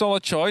basement. It's a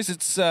solid choice.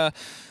 It's a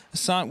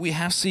site we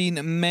have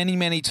seen many,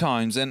 many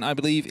times, and I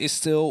believe is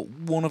still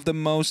one of the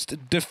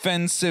most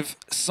defensive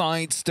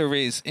sites there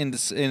is in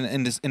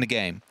the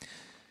game.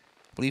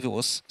 I believe it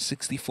was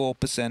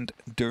 64%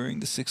 during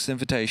the 6th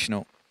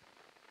Invitational.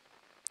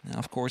 Now,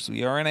 of course,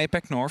 we are in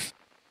APAC North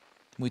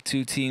with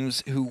 2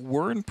 teams who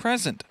weren't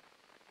present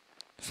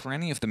for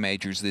any of the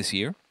majors this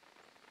year,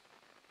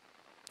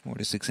 or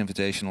the 6th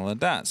Invitational at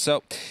that.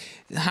 So,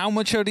 how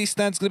much are these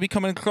stats going to be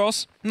coming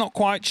across? Not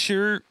quite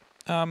sure.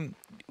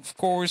 Of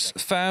course,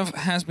 FAV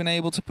has been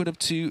able to put up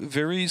 2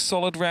 very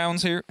solid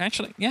rounds here.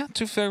 Actually, yeah,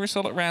 2 very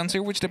solid rounds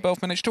here, which they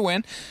both managed to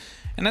win.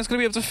 And that's going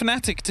to be up to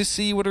Fnatic to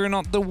see whether or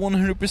not the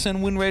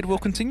 100% win rate will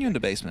continue in the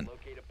basement.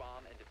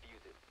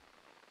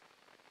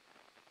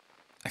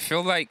 I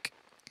feel like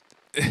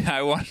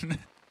I want,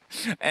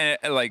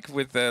 like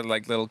with the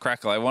little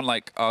crackle, I want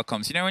like our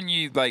comms. You know when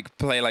you like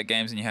play like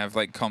games and you have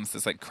like comms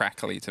that's like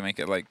crackly to make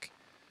it like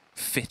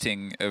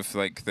fitting of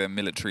like the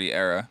military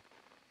era.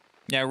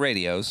 Yeah,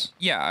 radios.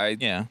 Yeah,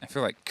 I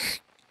feel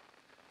like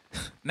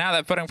now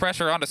they're putting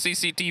pressure onto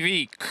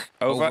CCTV.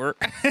 Over.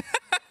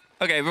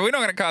 Okay, but we're not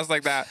going to cast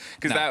like that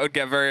because that would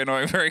get very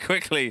annoying very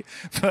quickly.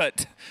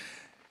 But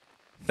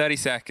 30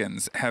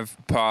 seconds have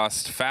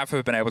passed. FAV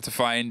have been able to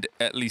find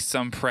at least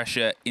some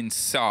pressure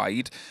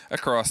inside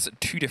across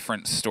 2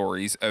 different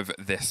stories of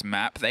this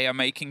map. They are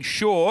making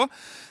sure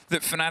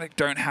that Fnatic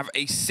don't have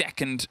a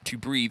second to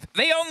breathe.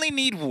 They only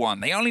need one.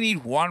 They only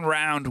need one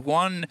round,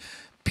 one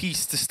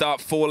piece to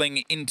start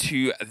falling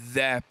into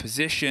their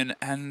position,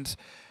 and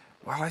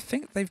well, I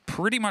think they've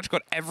pretty much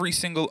got every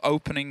single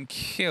opening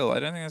kill. I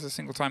don't think there's a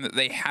single time that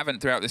they haven't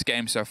throughout this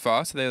game so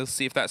far, so they'll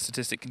see if that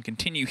statistic can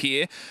continue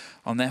here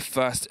on their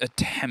first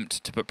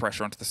attempt to put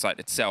pressure onto the site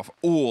itself.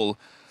 All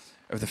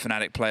of the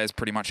Fnatic players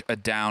pretty much are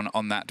down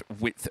on that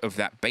width of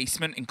that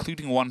basement,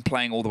 including one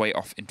playing all the way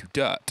off into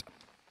dirt.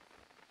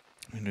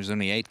 I mean, there's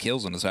only 8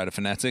 kills on the side of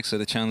Fnatic, so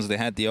the chance they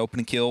had the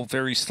opening kill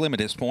very slim at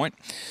this point.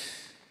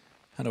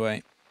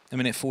 Anyway, a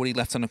minute 40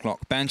 left on the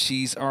clock.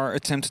 Banshees are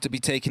attempted to be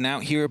taken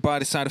out here by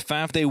the side of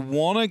FAV. They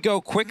want to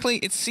go quickly.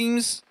 It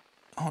seems...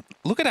 Oh,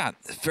 look at that.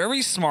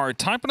 Very smart.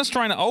 Typhon is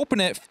trying to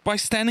open it by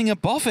standing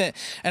above it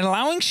and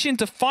allowing Shin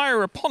to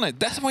fire upon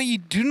it. That's why you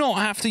do not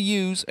have to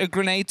use a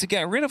grenade to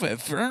get rid of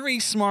it. Very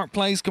smart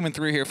plays coming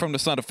through here from the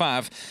side of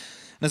FAV.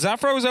 Now,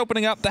 Zafro is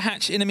opening up the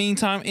hatch in the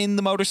meantime in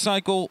the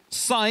motorcycle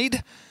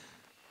side.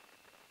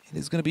 It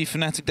is going to be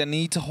Fnatic that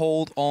need to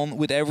hold on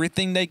with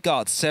everything they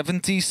got.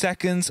 70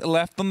 seconds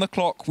left on the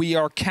clock. We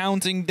are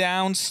counting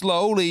down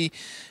slowly.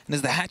 And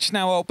as the hatch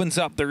now opens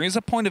up, there is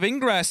a point of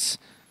ingress.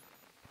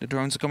 The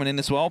drones are coming in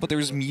as well, but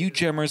there's mute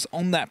jammers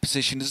on that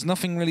position. There's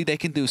nothing really they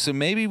can do. So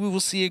maybe we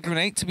will see a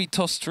grenade to be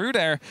tossed through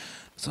there.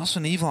 There's also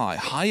an Evil Eye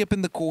high up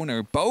in the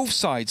corner. Both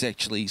sides,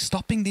 actually,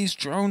 stopping these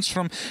drones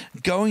from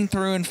going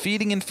through and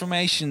feeding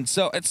information.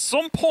 So at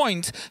some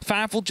point,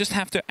 FAV will just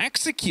have to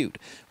execute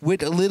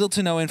with little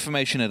to no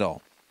information at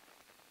all.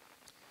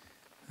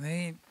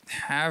 They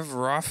have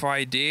rough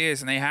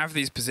ideas and they have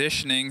these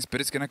positionings,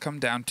 but it's going to come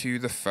down to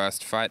the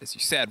first fight, as you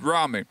said.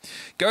 Ramu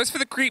goes for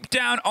the creep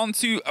down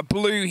onto a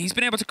blue. He's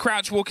been able to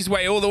crouch walk his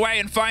way all the way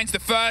and finds the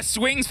first,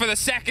 swings for the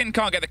second,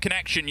 can't get the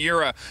connection.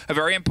 Yura, a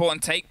very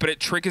important take, but it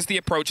triggers the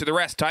approach of the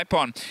rest.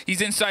 Typhon,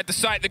 he's inside the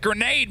site. The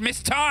grenade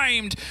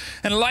mistimed,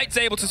 and Light's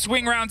able to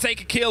swing around,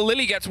 take a kill.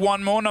 Lily gets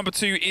one more. Number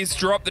 2 is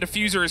dropped. The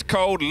diffuser is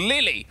cold.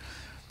 Lily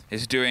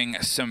is doing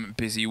some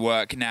busy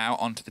work now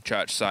onto the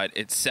church side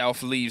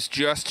itself. Leaves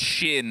just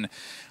Shin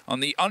on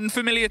the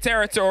unfamiliar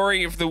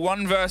territory of the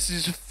 1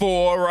 versus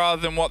 4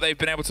 rather than what they've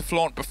been able to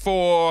flaunt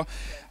before.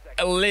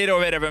 A little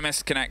bit of a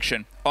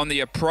misconnection. On the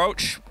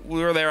approach,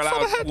 they're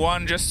allowed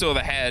 1 just to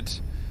the head,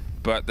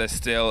 but there's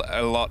still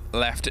a lot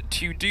left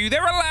to do.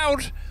 They're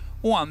allowed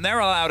 1. They're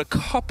allowed a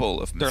couple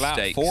of mistakes.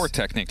 They're allowed 4,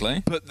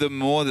 technically. But the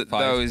more that 5.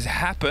 Those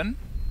happen,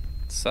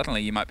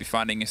 suddenly you might be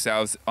finding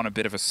yourselves on a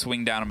bit of a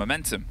swing down of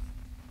momentum.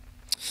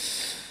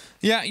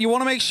 Yeah, you want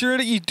to make sure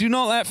that you do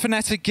not let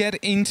Fnatic get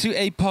into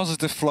a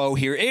positive flow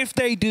here. If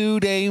they do,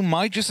 they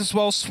might just as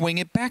well swing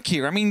it back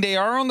here. I mean, they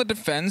are on the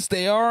defense.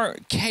 They are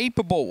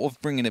capable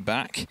of bringing it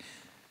back.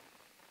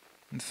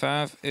 And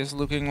FAV is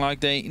looking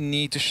like they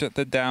need to shut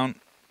that down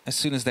as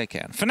soon as they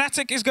can.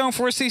 Fnatic is going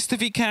for a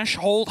CCTV cache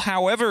hold,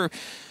 however,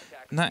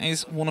 that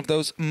is one of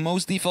those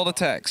most default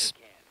attacks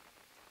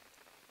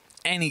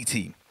any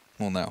team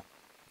will know.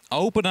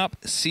 Open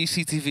up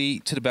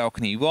CCTV to the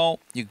balcony wall,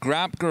 you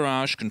grab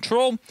garage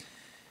control,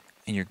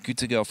 and you're good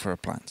to go for a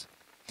plant.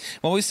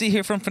 What we see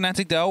here from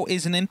Fnatic, though,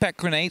 is an impact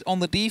grenade on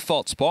the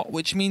default spot,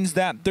 which means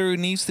that there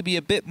needs to be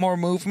a bit more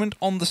movement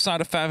on the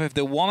side of FAV if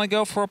they want to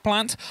go for a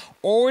plant,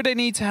 or they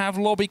need to have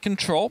lobby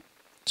control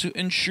to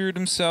ensure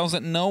themselves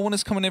that no one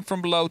is coming in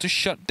from below to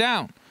shut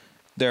down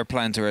their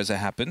planter as it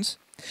happens.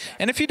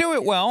 And if you do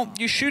it well,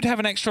 you should have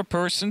an extra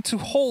person to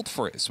hold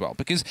for it as well.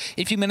 Because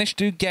if you manage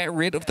to get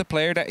rid of the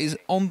player that is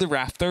on the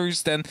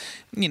rafters, then,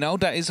 you know,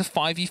 that is a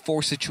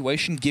 5v4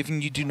 situation,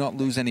 given you do not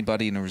lose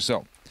anybody in the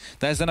result.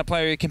 That is then a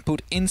player you can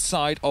put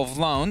inside of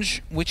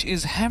Lounge, which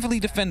is heavily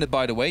defended,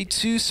 by the way.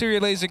 2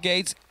 serial laser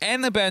gates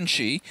and a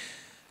Banshee.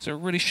 So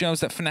it really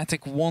shows that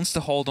Fnatic wants to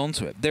hold on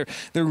to it.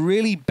 They're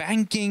really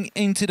banking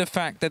into the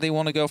fact that they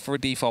want to go for a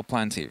default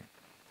plant here.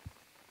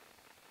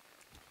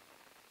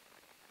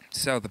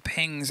 So the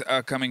pings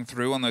are coming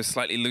through on those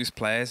slightly loose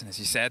players, and as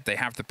you said, they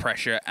have the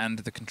pressure and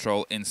the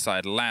control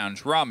inside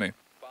Lounge. Ramu,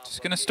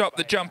 just going to stop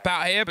the jump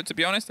out here, but to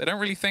be honest, I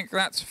don't really think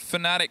that's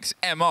Fnatic's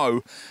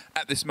MO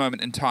at this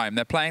moment in time.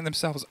 They're playing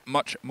themselves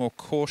much more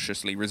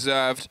cautiously,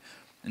 reserved,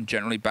 and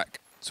generally back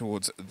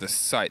towards the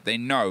site. They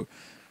know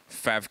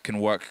FAV can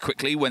work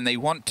quickly when they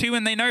want to,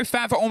 and they know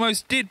FAV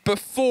almost did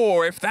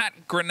before. If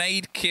that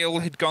grenade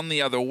kill had gone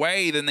the other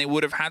way, then they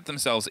would have had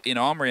themselves in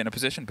armory in a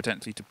position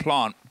potentially to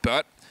plant,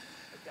 but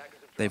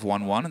they've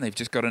won 1, and they've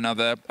just got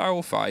another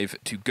 5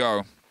 to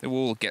go. The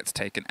wall gets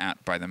taken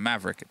out by the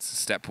Maverick. It's a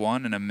step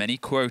 1 and a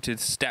many-quoted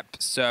step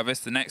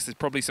service. The next is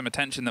probably some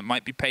attention that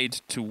might be paid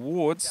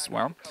towards,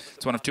 well,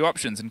 it's one of 2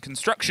 options. And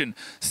construction,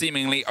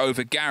 seemingly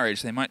over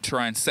garage. They might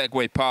try and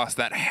segue past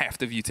that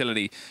heft of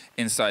utility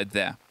inside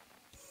there.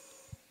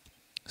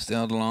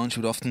 Still, the launch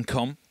would often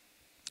come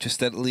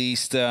just at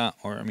least,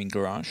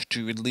 garage,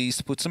 to at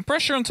least put some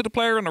pressure onto the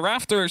player on the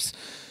rafters.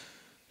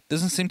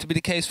 Doesn't seem to be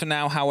the case for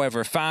now,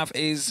 however. FAV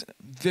is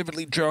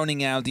vividly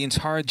droning out the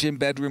entire gym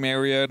bedroom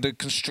area, the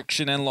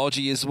construction and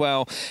logi as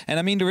well. And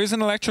I mean, there is an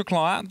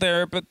electroclaw out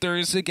there, but there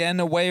is again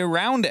a way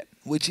around it,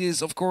 which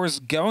is, of course,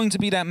 going to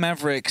be that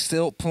Maverick.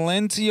 Still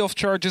plenty of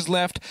charges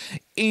left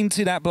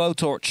into that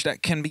blowtorch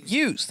that can be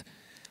used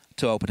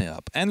to open it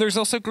up. And there's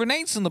also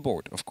grenades on the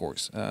board, of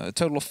course. A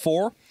total of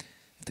 4.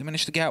 If they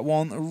manage to get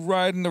one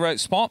right in the right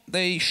spot,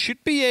 they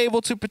should be able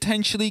to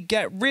potentially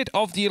get rid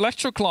of the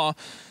electroclaw,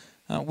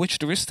 which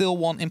there is still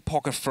 1 in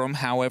pocket from,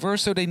 however,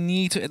 so they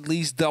need to at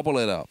least double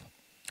it up.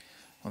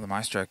 Well, the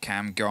Maestro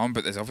can go on,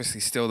 but there's obviously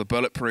still the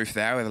bulletproof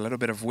there with a little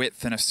bit of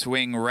width and a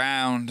swing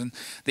round. And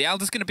the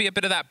Elder's going to be a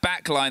bit of that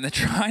backline. They're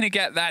trying to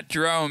get that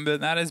drone,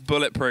 but that is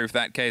bulletproof,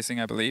 that casing,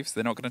 I believe. So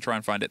they're not going to try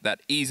and find it that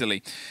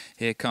easily.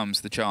 Here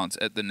comes the chance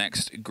at the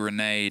next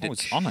grenade. Oh,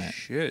 it's on it.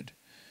 Should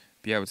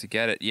be able to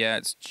get it. Yeah,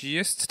 it's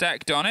just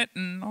stacked on it,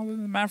 and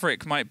the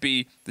Maverick might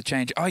be the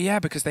change. Oh, yeah,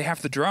 because they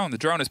have the drone. The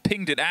drone has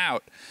pinged it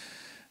out.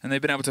 And they've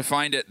been able to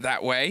find it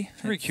that way.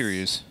 Very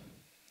curious.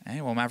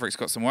 Hey, well, Maverick's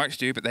got some work to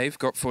do, but they've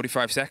got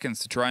 45 seconds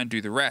to try and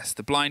do the rest.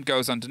 The blind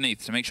goes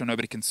underneath to make sure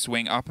nobody can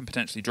swing up and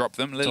potentially drop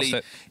them.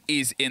 Lily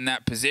is in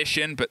that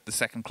position, but the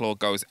second claw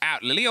goes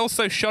out. Lily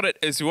also shot it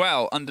as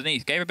well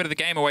underneath. Gave a bit of the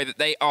game away that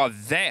they are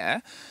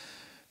there,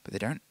 but they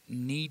don't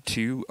need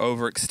to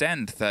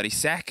overextend. 30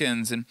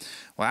 seconds. And,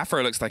 well,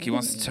 Afro looks like he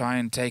wants to try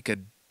and take a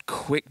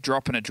quick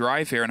drop and a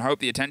drive here and hope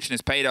the attention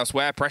is paid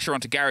elsewhere. Pressure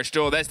onto garage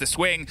door. There's the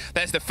swing.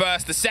 There's the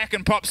first. The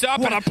second pops up.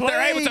 What a play!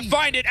 They're able to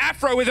find it.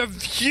 Afro with a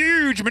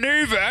huge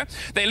maneuver.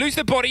 They lose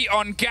the body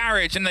on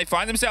garage and they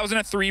find themselves in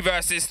a 3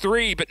 versus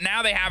 3. But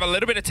now they have a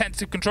little bit of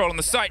tentative control on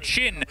the site.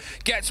 Shin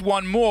gets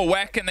 1 more.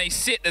 Where can they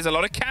sit? There's a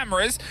lot of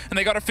cameras and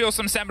they got to feel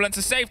some semblance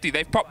of safety.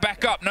 They've popped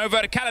back up. No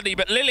verticality,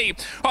 but Lily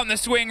on the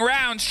swing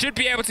round should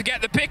be able to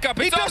get the pickup.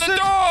 It's on the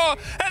door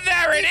and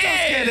there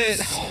it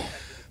is.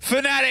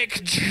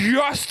 Fnatic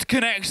just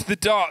connects the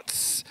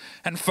dots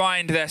and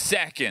find their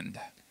second.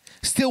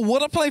 Still,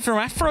 what a play from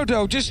Afro,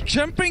 though. Just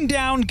jumping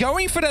down,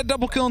 going for that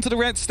double kill into the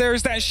red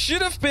stairs. That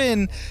should have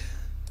been,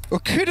 or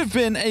could have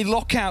been, a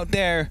lockout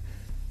there.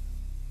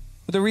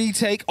 With a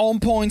retake on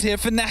point here.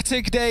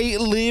 Fnatic, they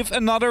live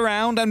another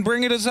round and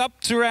bring it us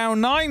up to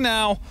round 9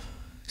 now.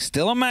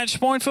 Still a match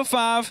point for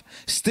FAV,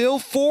 still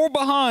 4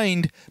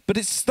 behind, but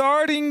it's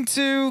starting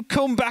to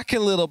come back a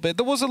little bit.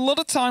 There was a lot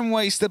of time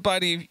wasted by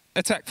the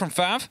attack from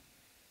FAV.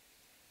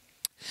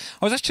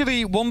 I was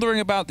actually wondering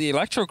about the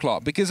Electro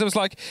Claw, because I was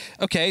like,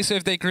 okay, so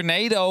if they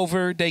grenade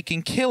over, they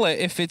can kill it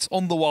if it's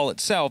on the wall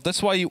itself.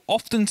 That's why you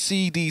often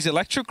see these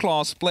Electro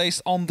Claws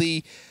placed on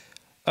the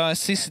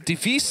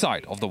CCTV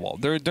side of the wall.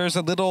 There's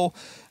a little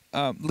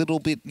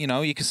bit, you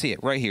know, you can see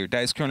it right here.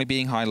 That is currently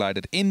being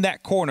highlighted in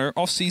that corner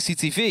of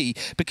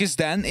CCTV, because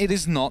then it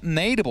is not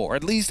nadeable, or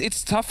at least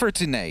it's tougher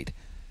to nade.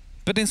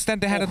 But instead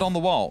they had it on the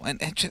wall,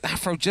 and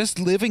Afro just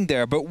living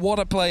there. But what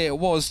a play it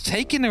was,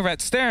 taking the red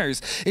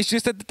stairs. It's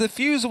just that the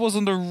diffuser was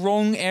on the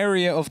wrong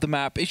area of the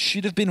map. It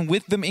should have been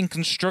with them in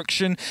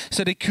construction,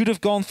 so they could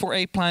have gone for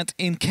a plant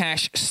in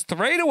cash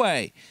straight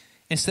away,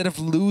 instead of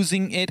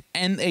losing it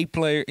and a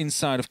player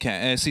inside of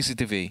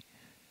CCTV.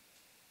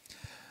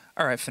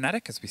 All right,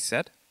 Fnatic, as we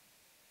said,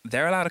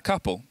 they're allowed a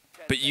couple,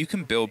 but you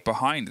can build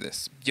behind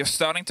this. You're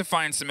starting to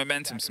find some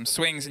momentum, some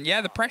swings, and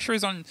yeah, the pressure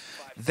is on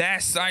their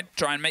side to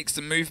try and make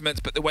some movements,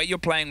 but the way you're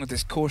playing with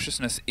this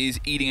cautiousness is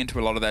eating into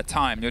a lot of their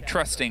time. You're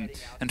trusting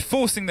and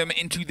forcing them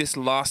into this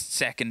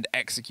last-second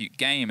execute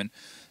game, and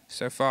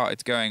so far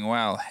it's going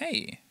well.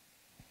 Hey,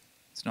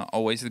 it's not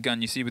always the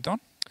gun you see with Don.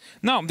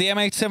 No, the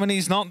M870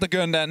 is not the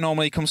gun that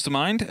normally comes to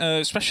mind,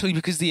 especially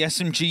because the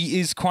SMG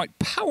is quite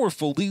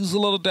powerful. Deals a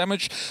lot of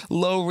damage,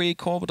 low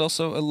recoil, but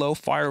also a low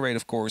fire rate,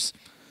 of course.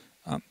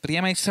 But the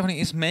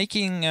M870 is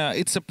making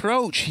its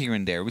approach here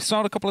and there. We saw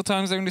it a couple of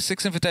times during the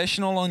 6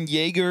 Invitational on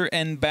Jaeger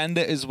and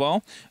Bandit as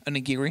well.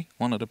 Onigiri,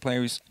 one of the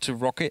players to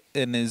rock it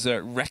in his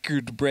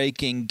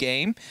record-breaking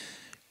game,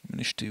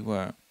 managed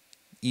to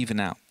even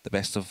out the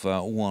best of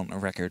 1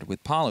 record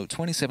with Palu.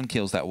 27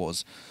 kills that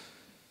was.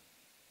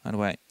 By the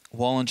way,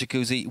 Wall and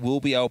Jacuzzi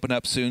will be open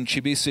up soon.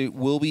 Chibisu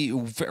will be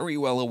very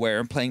well aware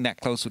and playing that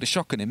close with a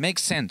shotgun. It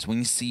makes sense when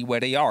you see where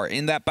they are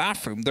in that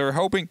bathroom. They're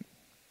hoping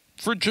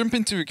for a jump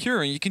into a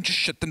cure, and you can just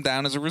shut them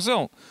down as a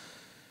result.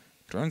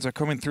 Drones are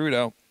coming through,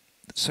 though,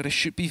 so they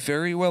should be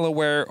very well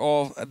aware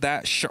of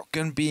that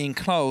shotgun being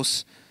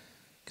close,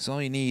 because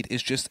all you need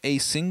is just a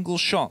single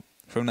shot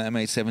from the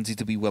M870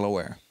 to be well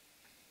aware.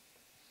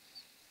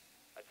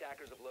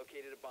 Attackers have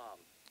located a bomb.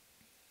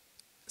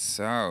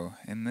 So,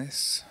 in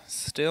this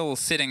still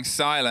sitting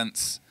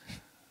silence,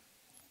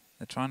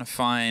 they're trying to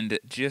find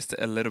just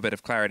a little bit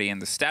of clarity in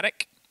the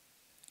static.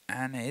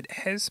 And it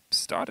has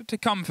started to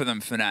come for them,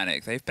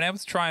 Fnatic. They've been able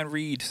to try and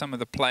read some of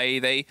the play.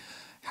 They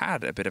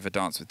had a bit of a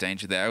dance with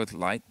danger there with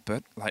Light,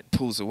 but Light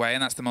pulls away,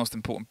 and that's the most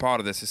important part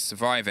of this, is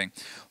surviving.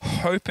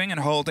 Hoping and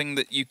holding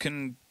that you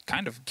can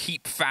kind of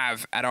keep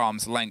FAV at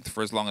arm's length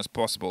for as long as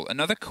possible.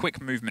 Another quick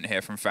movement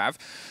here from FAV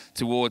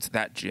towards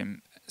that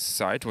gym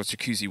side, towards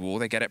Jacuzzi wall.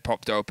 They get it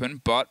popped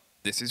open, but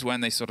this is when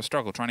they sort of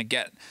struggle, trying to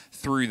get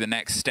through the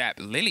next step.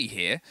 Lily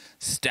here,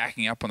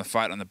 stacking up on the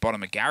fight on the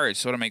bottom of Garage,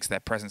 sort of makes their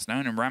presence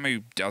known, and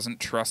Ramu doesn't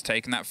trust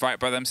taking that fight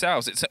by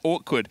themselves. It's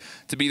awkward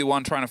to be the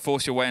one trying to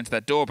force your way into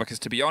that door, because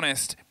to be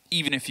honest,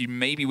 even if you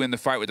maybe win the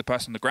fight with the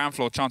person on the ground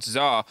floor, chances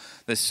are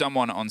there's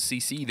someone on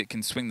CC that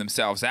can swing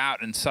themselves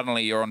out, and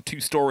suddenly you're on 2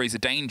 stories of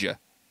danger.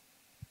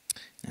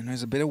 And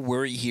there's a bit of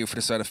worry here for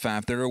the side of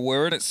FAV. They're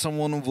aware that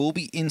someone will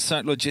be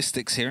inside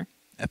logistics here.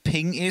 A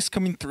ping is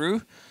coming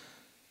through,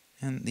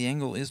 and the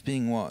angle is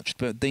being watched,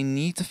 but they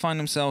need to find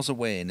themselves a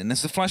way in. And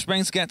as the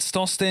flashbangs gets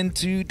tossed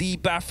into the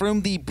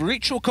bathroom, the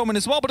breach will come in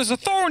as well, but there's a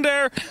Thorn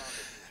there.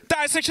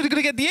 That's actually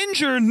going to get the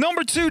injured.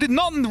 Number 2 did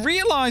not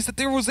realize that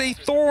there was a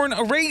Thorn,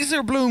 a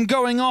Razor Bloom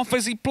going off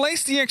as he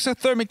placed the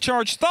exothermic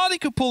charge. Thought he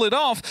could pull it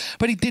off,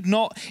 but he did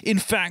not, in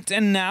fact.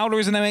 And now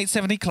there's an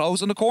M870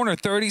 close on the corner.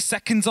 30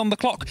 seconds on the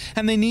clock,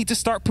 and they need to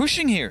start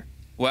pushing here.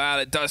 Well,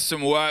 it does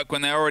some work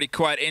when they're already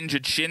quite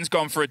injured. Shin's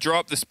gone for a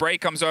drop. The spray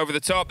comes over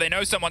the top. They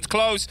know someone's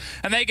close,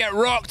 and they get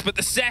rocked, but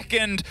the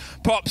second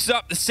pops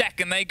up. The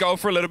second they go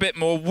for a little bit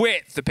more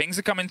width. The pings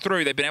are coming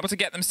through. They've been able to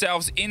get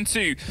themselves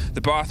into the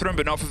bathroom,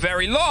 but not for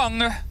very long.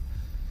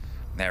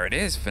 There it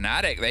is,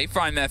 Fnatic. They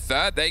find their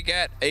third. They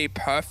get a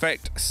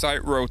perfect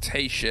site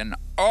rotation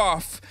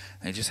off.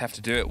 They just have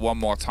to do it one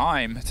more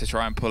time to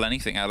try and pull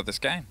anything out of this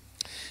game.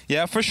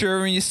 Yeah, for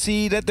sure. And you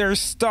see that they're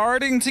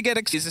starting to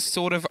get... Is a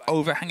sort of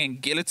overhanging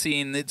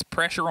guillotine. It's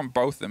pressure on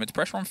both of them. It's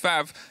pressure on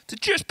FAV to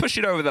just push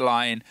it over the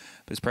line,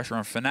 but it's pressure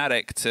on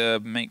Fnatic to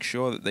make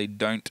sure that they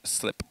don't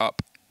slip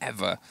up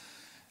ever.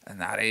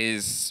 And that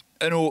is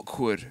an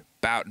awkward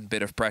bout and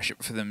bit of pressure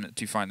for them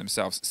to find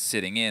themselves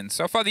sitting in.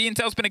 So far, the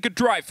intel's been a good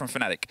drive from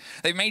Fnatic.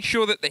 They've made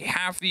sure that they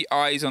have the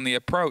eyes on the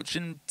approach,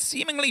 and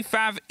seemingly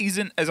FAV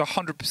isn't as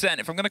 100%.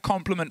 If I'm going to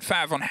compliment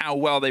FAV on how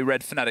well they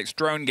read Fnatic's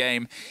drone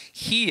game,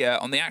 here,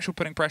 on the actual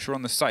putting pressure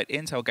on the site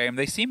intel game,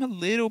 they seem a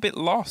little bit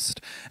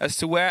lost as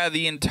to where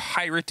the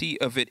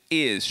entirety of it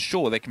is.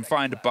 Sure, they can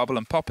find a bubble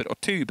and pop it or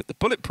 2, but the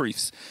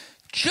bulletproofs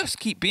just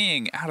keep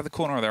being out of the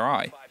corner of their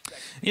eye.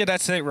 Yeah,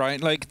 that's it, right?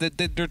 Like,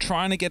 they're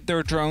trying to get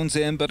their drones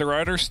in, but they're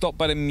either stopped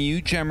by the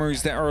mute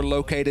jammers that are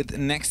located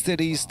next to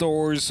these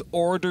doors,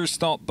 or they're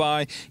stopped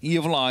by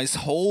Evil Eyes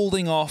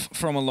holding off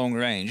from a long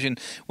range. And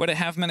where they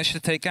have managed to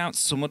take out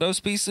some of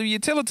those pieces of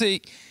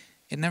utility,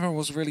 it never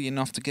was really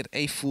enough to get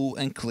a full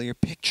and clear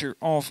picture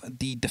of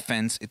the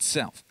defense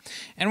itself.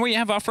 And where you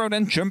have Afro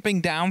then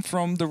jumping down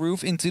from the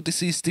roof into the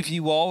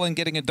CCTV wall and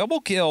getting a double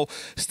kill,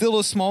 still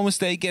a small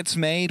mistake gets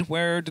made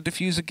where the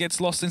diffuser gets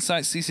lost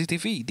inside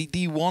CCTV,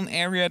 the one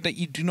area that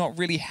you do not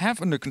really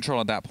have under control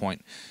at that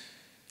point.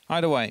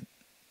 Either way,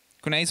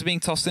 grenades are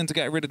being tossed in to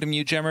get rid of the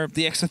mute jammer.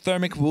 The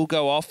exothermic will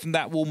go off, and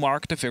that will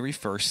mark the very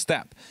first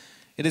step.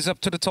 It is up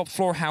to the top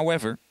floor,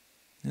 however,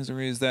 as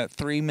there is that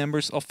 3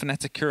 members of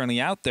Fnatic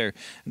currently out there.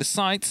 The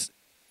site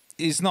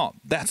is not.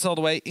 That's all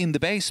the way in the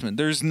basement.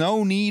 There's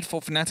no need for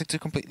Fnatic to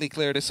completely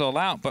clear this all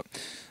out, but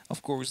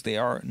of course they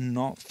are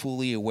not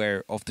fully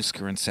aware of this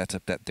current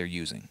setup that they're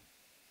using.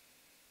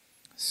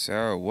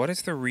 So, what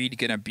is the read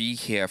going to be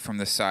here from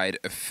the side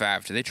of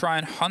FAV? Do they try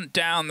and hunt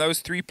down those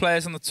 3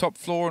 players on the top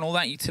floor and all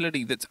that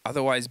utility that's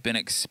otherwise been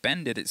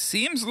expended? It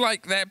seems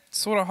like they're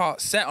sort of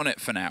heart set on it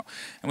for now.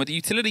 And with the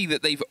utility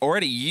that they've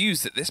already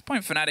used at this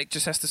point, Fnatic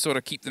just has to sort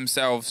of keep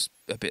themselves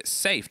a bit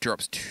safe.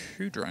 Drops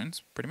 2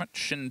 drones, pretty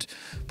much, and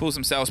pulls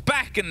themselves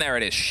back, and there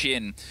it is.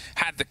 Shin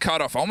had the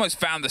cutoff, almost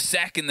found the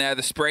second there,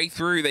 the spray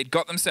through. They'd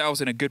got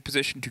themselves in a good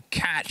position to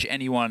catch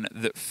anyone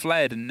that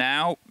fled, and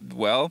now,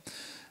 well,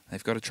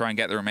 they've got to try and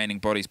get the remaining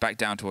bodies back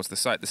down towards the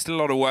site. There's still a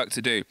lot of work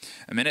to do.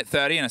 A minute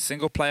 30 and a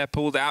single player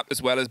pulled out,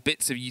 as well as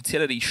bits of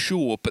utility,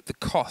 sure, but the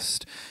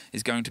cost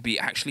is going to be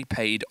actually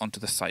paid onto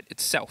the site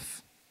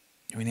itself.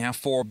 We now have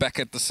 4 back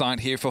at the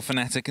site here for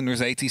Fnatic, and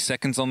there's 80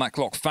 seconds on that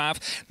clock. FAV,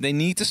 they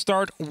need to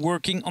start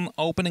working on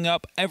opening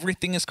up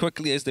everything as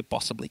quickly as they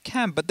possibly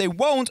can, but they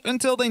won't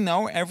until they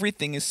know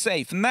everything is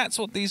safe, and that's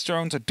what these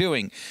drones are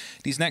doing.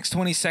 These next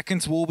 20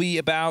 seconds will be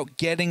about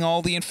getting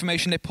all the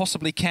information they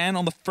possibly can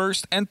on the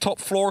first and top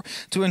floor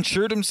to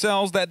ensure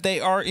themselves that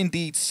they are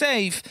indeed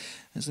safe,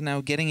 as they're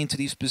now getting into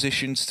these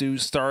positions to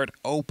start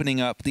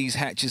opening up these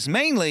hatches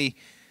mainly.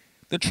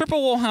 The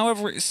triple wall,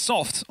 however, is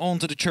soft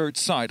onto the church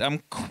side.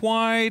 I'm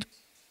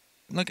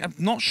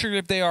not sure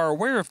if they are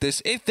aware of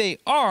this. If they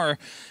are,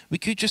 we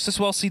could just as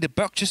well see the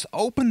Buck just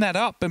open that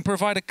up and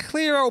provide a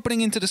clear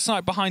opening into the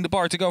side behind the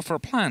bar to go for a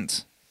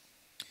plant.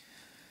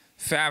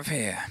 FAV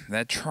here.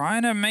 They're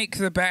trying to make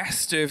the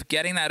best of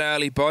getting that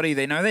early body.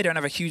 They know they don't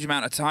have a huge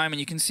amount of time, and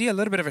you can see a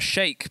little bit of a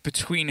shake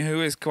between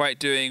who is quite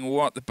doing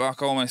what. The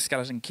Buck almost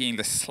skeleton keying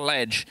the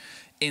sledge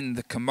in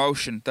the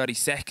commotion. 30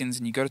 seconds,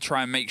 and you got to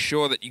try and make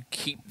sure that you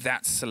keep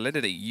that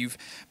solidity. You've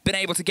been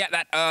able to get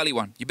that early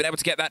one. You've been able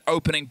to get that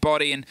opening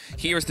body, and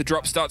here as the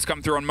drop starts to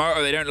come through on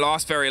Moto, they don't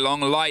last very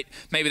long. Light,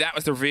 maybe that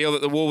was the reveal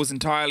that the wall was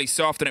entirely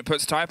soft, and it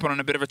puts Typon in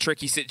a bit of a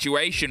tricky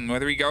situation.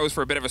 Whether he goes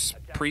for a bit of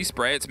a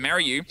pre-spray, it's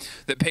Meryu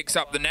that picks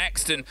up the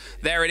next, and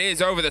there it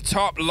is over the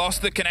top.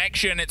 Lost the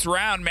connection. It's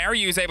round.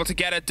 Meryu is able to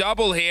get a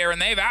double here,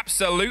 and they've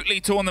absolutely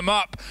torn them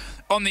up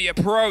on the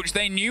approach.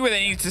 They knew where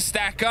they needed to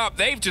stack up.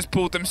 They've just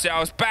pulled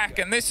themselves back,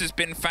 and this has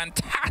been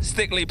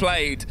fantastically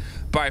played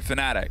by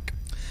Fnatic.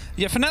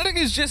 Yeah, Fnatic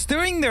is just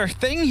doing their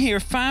thing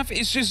here. FAV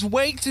is just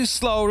way too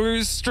slow.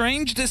 There's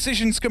strange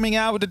decisions coming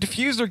out with the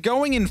diffuser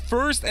going in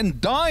first and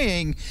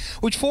dying,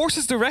 which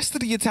forces the rest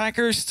of the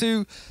attackers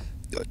to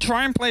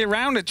try and play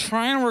around it,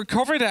 try and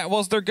recover that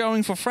whilst they're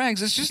going for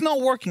frags. It's just not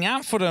working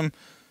out for them.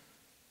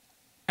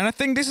 And I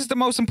think this is the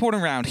most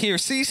important round. Here,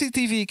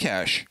 CCTV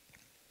cache.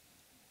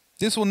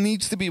 This one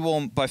needs to be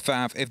won by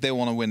FAV if they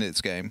want to win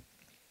this game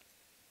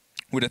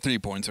with a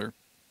 3-pointer.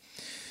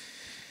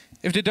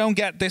 If they don't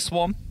get this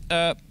one,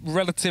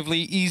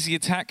 relatively easy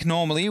attack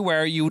normally,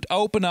 where you would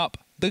open up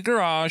the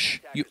garage,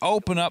 you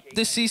open up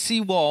the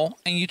CC wall,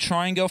 and you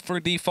try and go for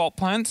a default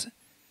plant.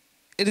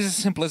 It is as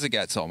simple as it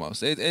gets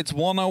almost. It's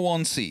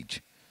 101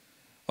 siege.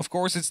 Of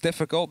course, it's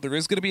difficult. There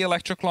is going to be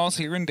electroclaws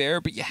here and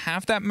there, but you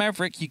have that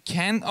Maverick. You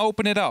can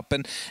open it up.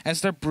 And as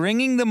they're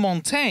bringing the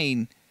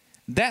Montaigne,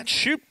 that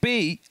should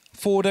be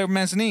for their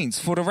mezzanines,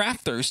 for the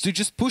rafters, to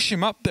just push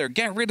him up there,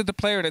 get rid of the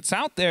player that's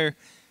out there,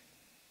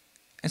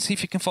 and see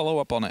if you can follow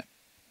up on it.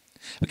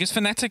 Because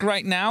Fnatic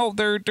right now,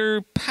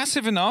 they're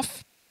passive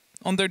enough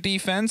on their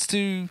defense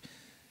to,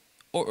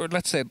 or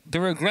let's say,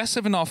 they're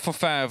aggressive enough for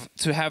FAV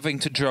to having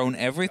to drone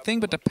everything,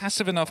 but they're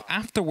passive enough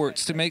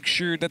afterwards to make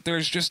sure that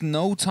there's just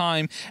no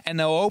time and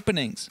no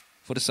openings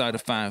for the side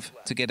of FAV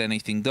to get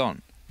anything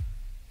done.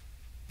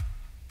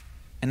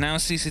 And now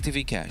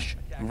CCTV cache.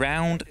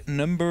 Round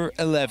number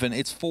 11.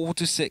 It's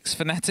 4-6.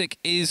 Fnatic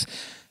is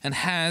and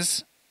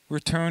has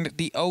returned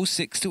the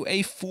 0-6 to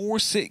a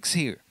 4-6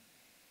 here.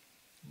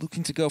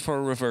 Looking to go for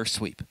a reverse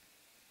sweep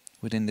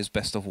within this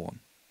best of 1.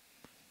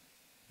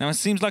 Now it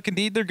seems like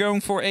indeed they're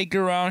going for a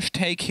garage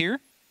take here.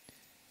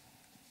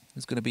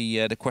 It's going to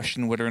be the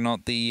question whether or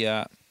not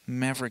the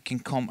Maverick can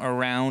come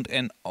around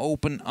and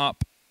open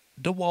up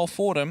the wall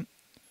for them.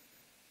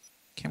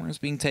 Camera's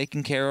being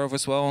taken care of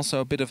as well,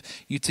 so a bit of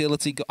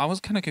utility. I was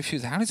kind of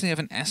confused. How does he have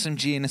an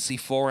SMG and a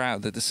C4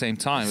 out at the same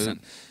time?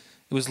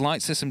 It was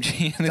Light's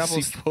SMG and a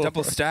C4.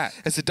 Double stack.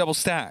 It's a double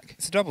stack.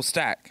 It's a double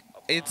stack.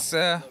 It's,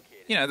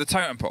 you know, the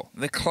totem pole.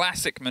 The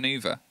classic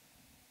maneuver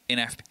in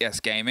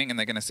FPS gaming, and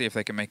they're going to see if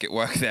they can make it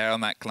work there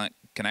on that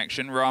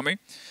connection. Ramu,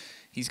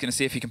 He's going to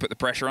see if he can put the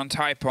pressure on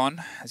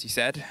Typon. As you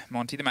said,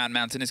 Monty the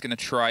Mountain is going to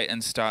try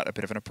and start a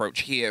bit of an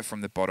approach here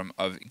from the bottom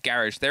of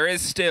Garage. There is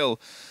still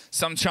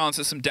some chance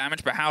of some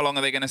damage, but how long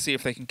are they going to see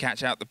if they can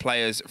catch out the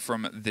players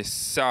from this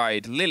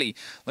side? Lily,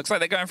 looks like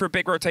they're going for a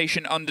big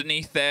rotation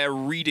underneath there,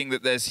 reading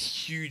that there's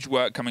huge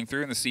work coming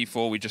through in the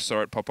C4. We just saw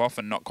it pop off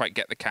and not quite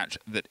get the catch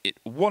that it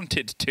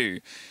wanted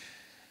to.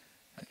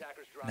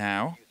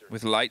 Now,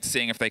 with Light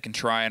seeing if they can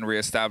try and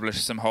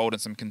re-establish some hold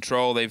and some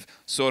control. They've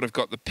sort of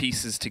got the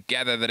pieces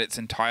together that it's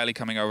entirely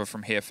coming over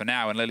from here for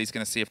now, and Lily's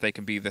going to see if they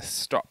can be the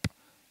stop.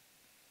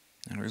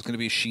 And there's going to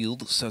be a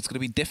shield, so it's going to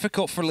be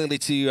difficult for Lily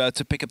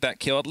to pick up that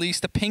kill. At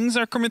least the pings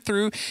are coming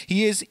through.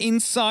 He is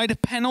inside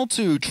panel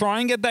 2. Try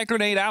and get that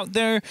grenade out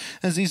there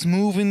as he's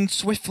moving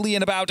swiftly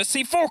and about. A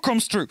C4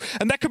 comes through,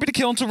 and that could be the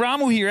kill onto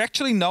Ramu here.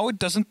 Actually, no, it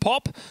doesn't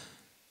pop.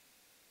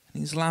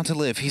 He's allowed to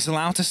live. He's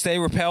allowed to stay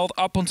repelled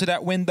up onto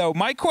that window.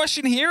 My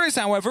question here is,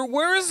 however,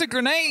 where is the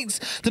grenades?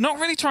 They're not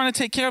really trying to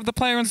take care of the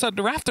player inside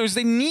the rafters.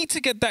 They need to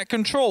get that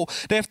control.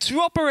 They have 2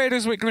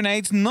 operators with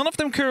grenades, none of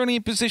them currently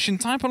in position.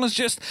 Typon is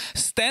just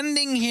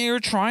standing here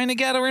trying to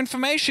gather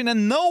information,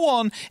 and no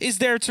one is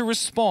there to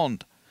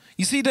respond.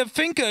 You see, the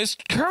Finka is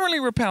currently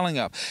repelling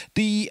up.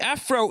 The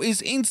Afro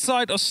is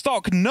inside a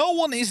stock. No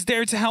one is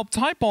there to help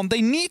Typon.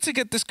 They need to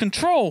get this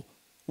control.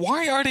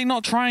 Why are they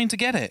not trying to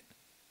get it?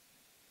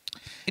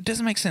 It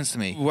doesn't make sense to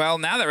me. Well,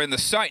 now they're in the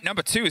site.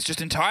 Number 2 is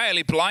just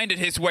entirely blinded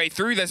his way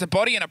through. There's a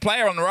body and a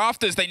player on the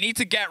rafters they need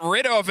to get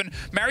rid of, and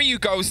Meryu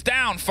goes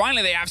down.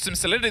 Finally, they have some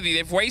solidity.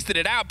 They've wasted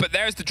it out, but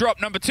there's the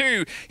drop. Number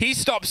 2, he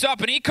stops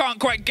up, and he can't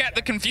quite get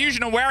the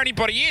confusion on where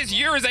anybody is.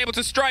 Yura is able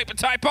to strike, but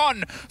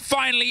Typon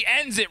finally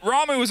ends it.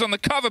 Ramu was on the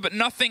cover, but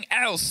nothing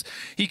else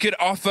he could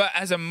offer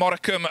as a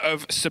modicum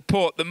of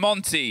support. The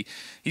Monty,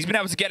 he's been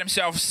able to get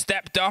himself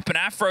stepped up, and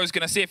Afro's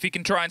going to see if he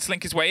can try and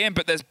slink his way in,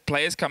 but there's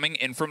players coming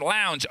in from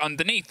Lounge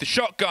underneath. The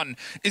shotgun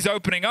is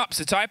opening up,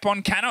 so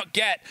Typon cannot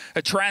get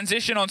a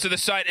transition onto the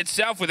site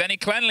itself with any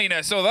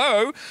cleanliness,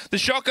 although the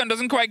shotgun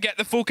doesn't quite get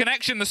the full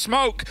connection. The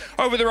smoke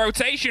over the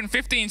rotation,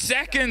 15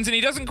 seconds, and he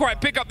doesn't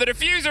quite pick up the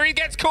diffuser. He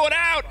gets caught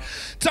out.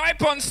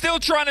 Typon still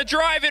trying to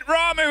drive it.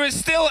 Ramu is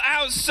still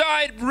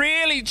outside,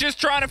 really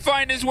just trying to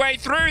find his way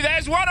through.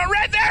 There's one on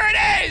red. There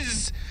it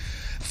is!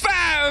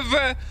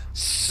 FAV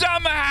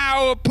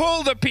somehow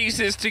pull the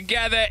pieces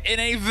together in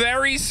a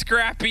very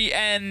scrappy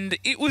end.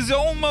 It was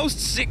almost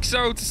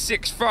 6-0 to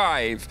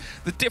 6-5.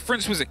 The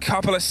difference was a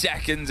couple of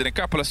seconds and a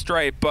couple of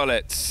stray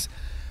bullets.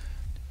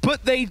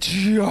 But they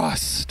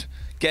just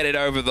get it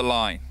over the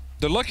line.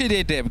 They're lucky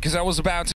they did, because I was about to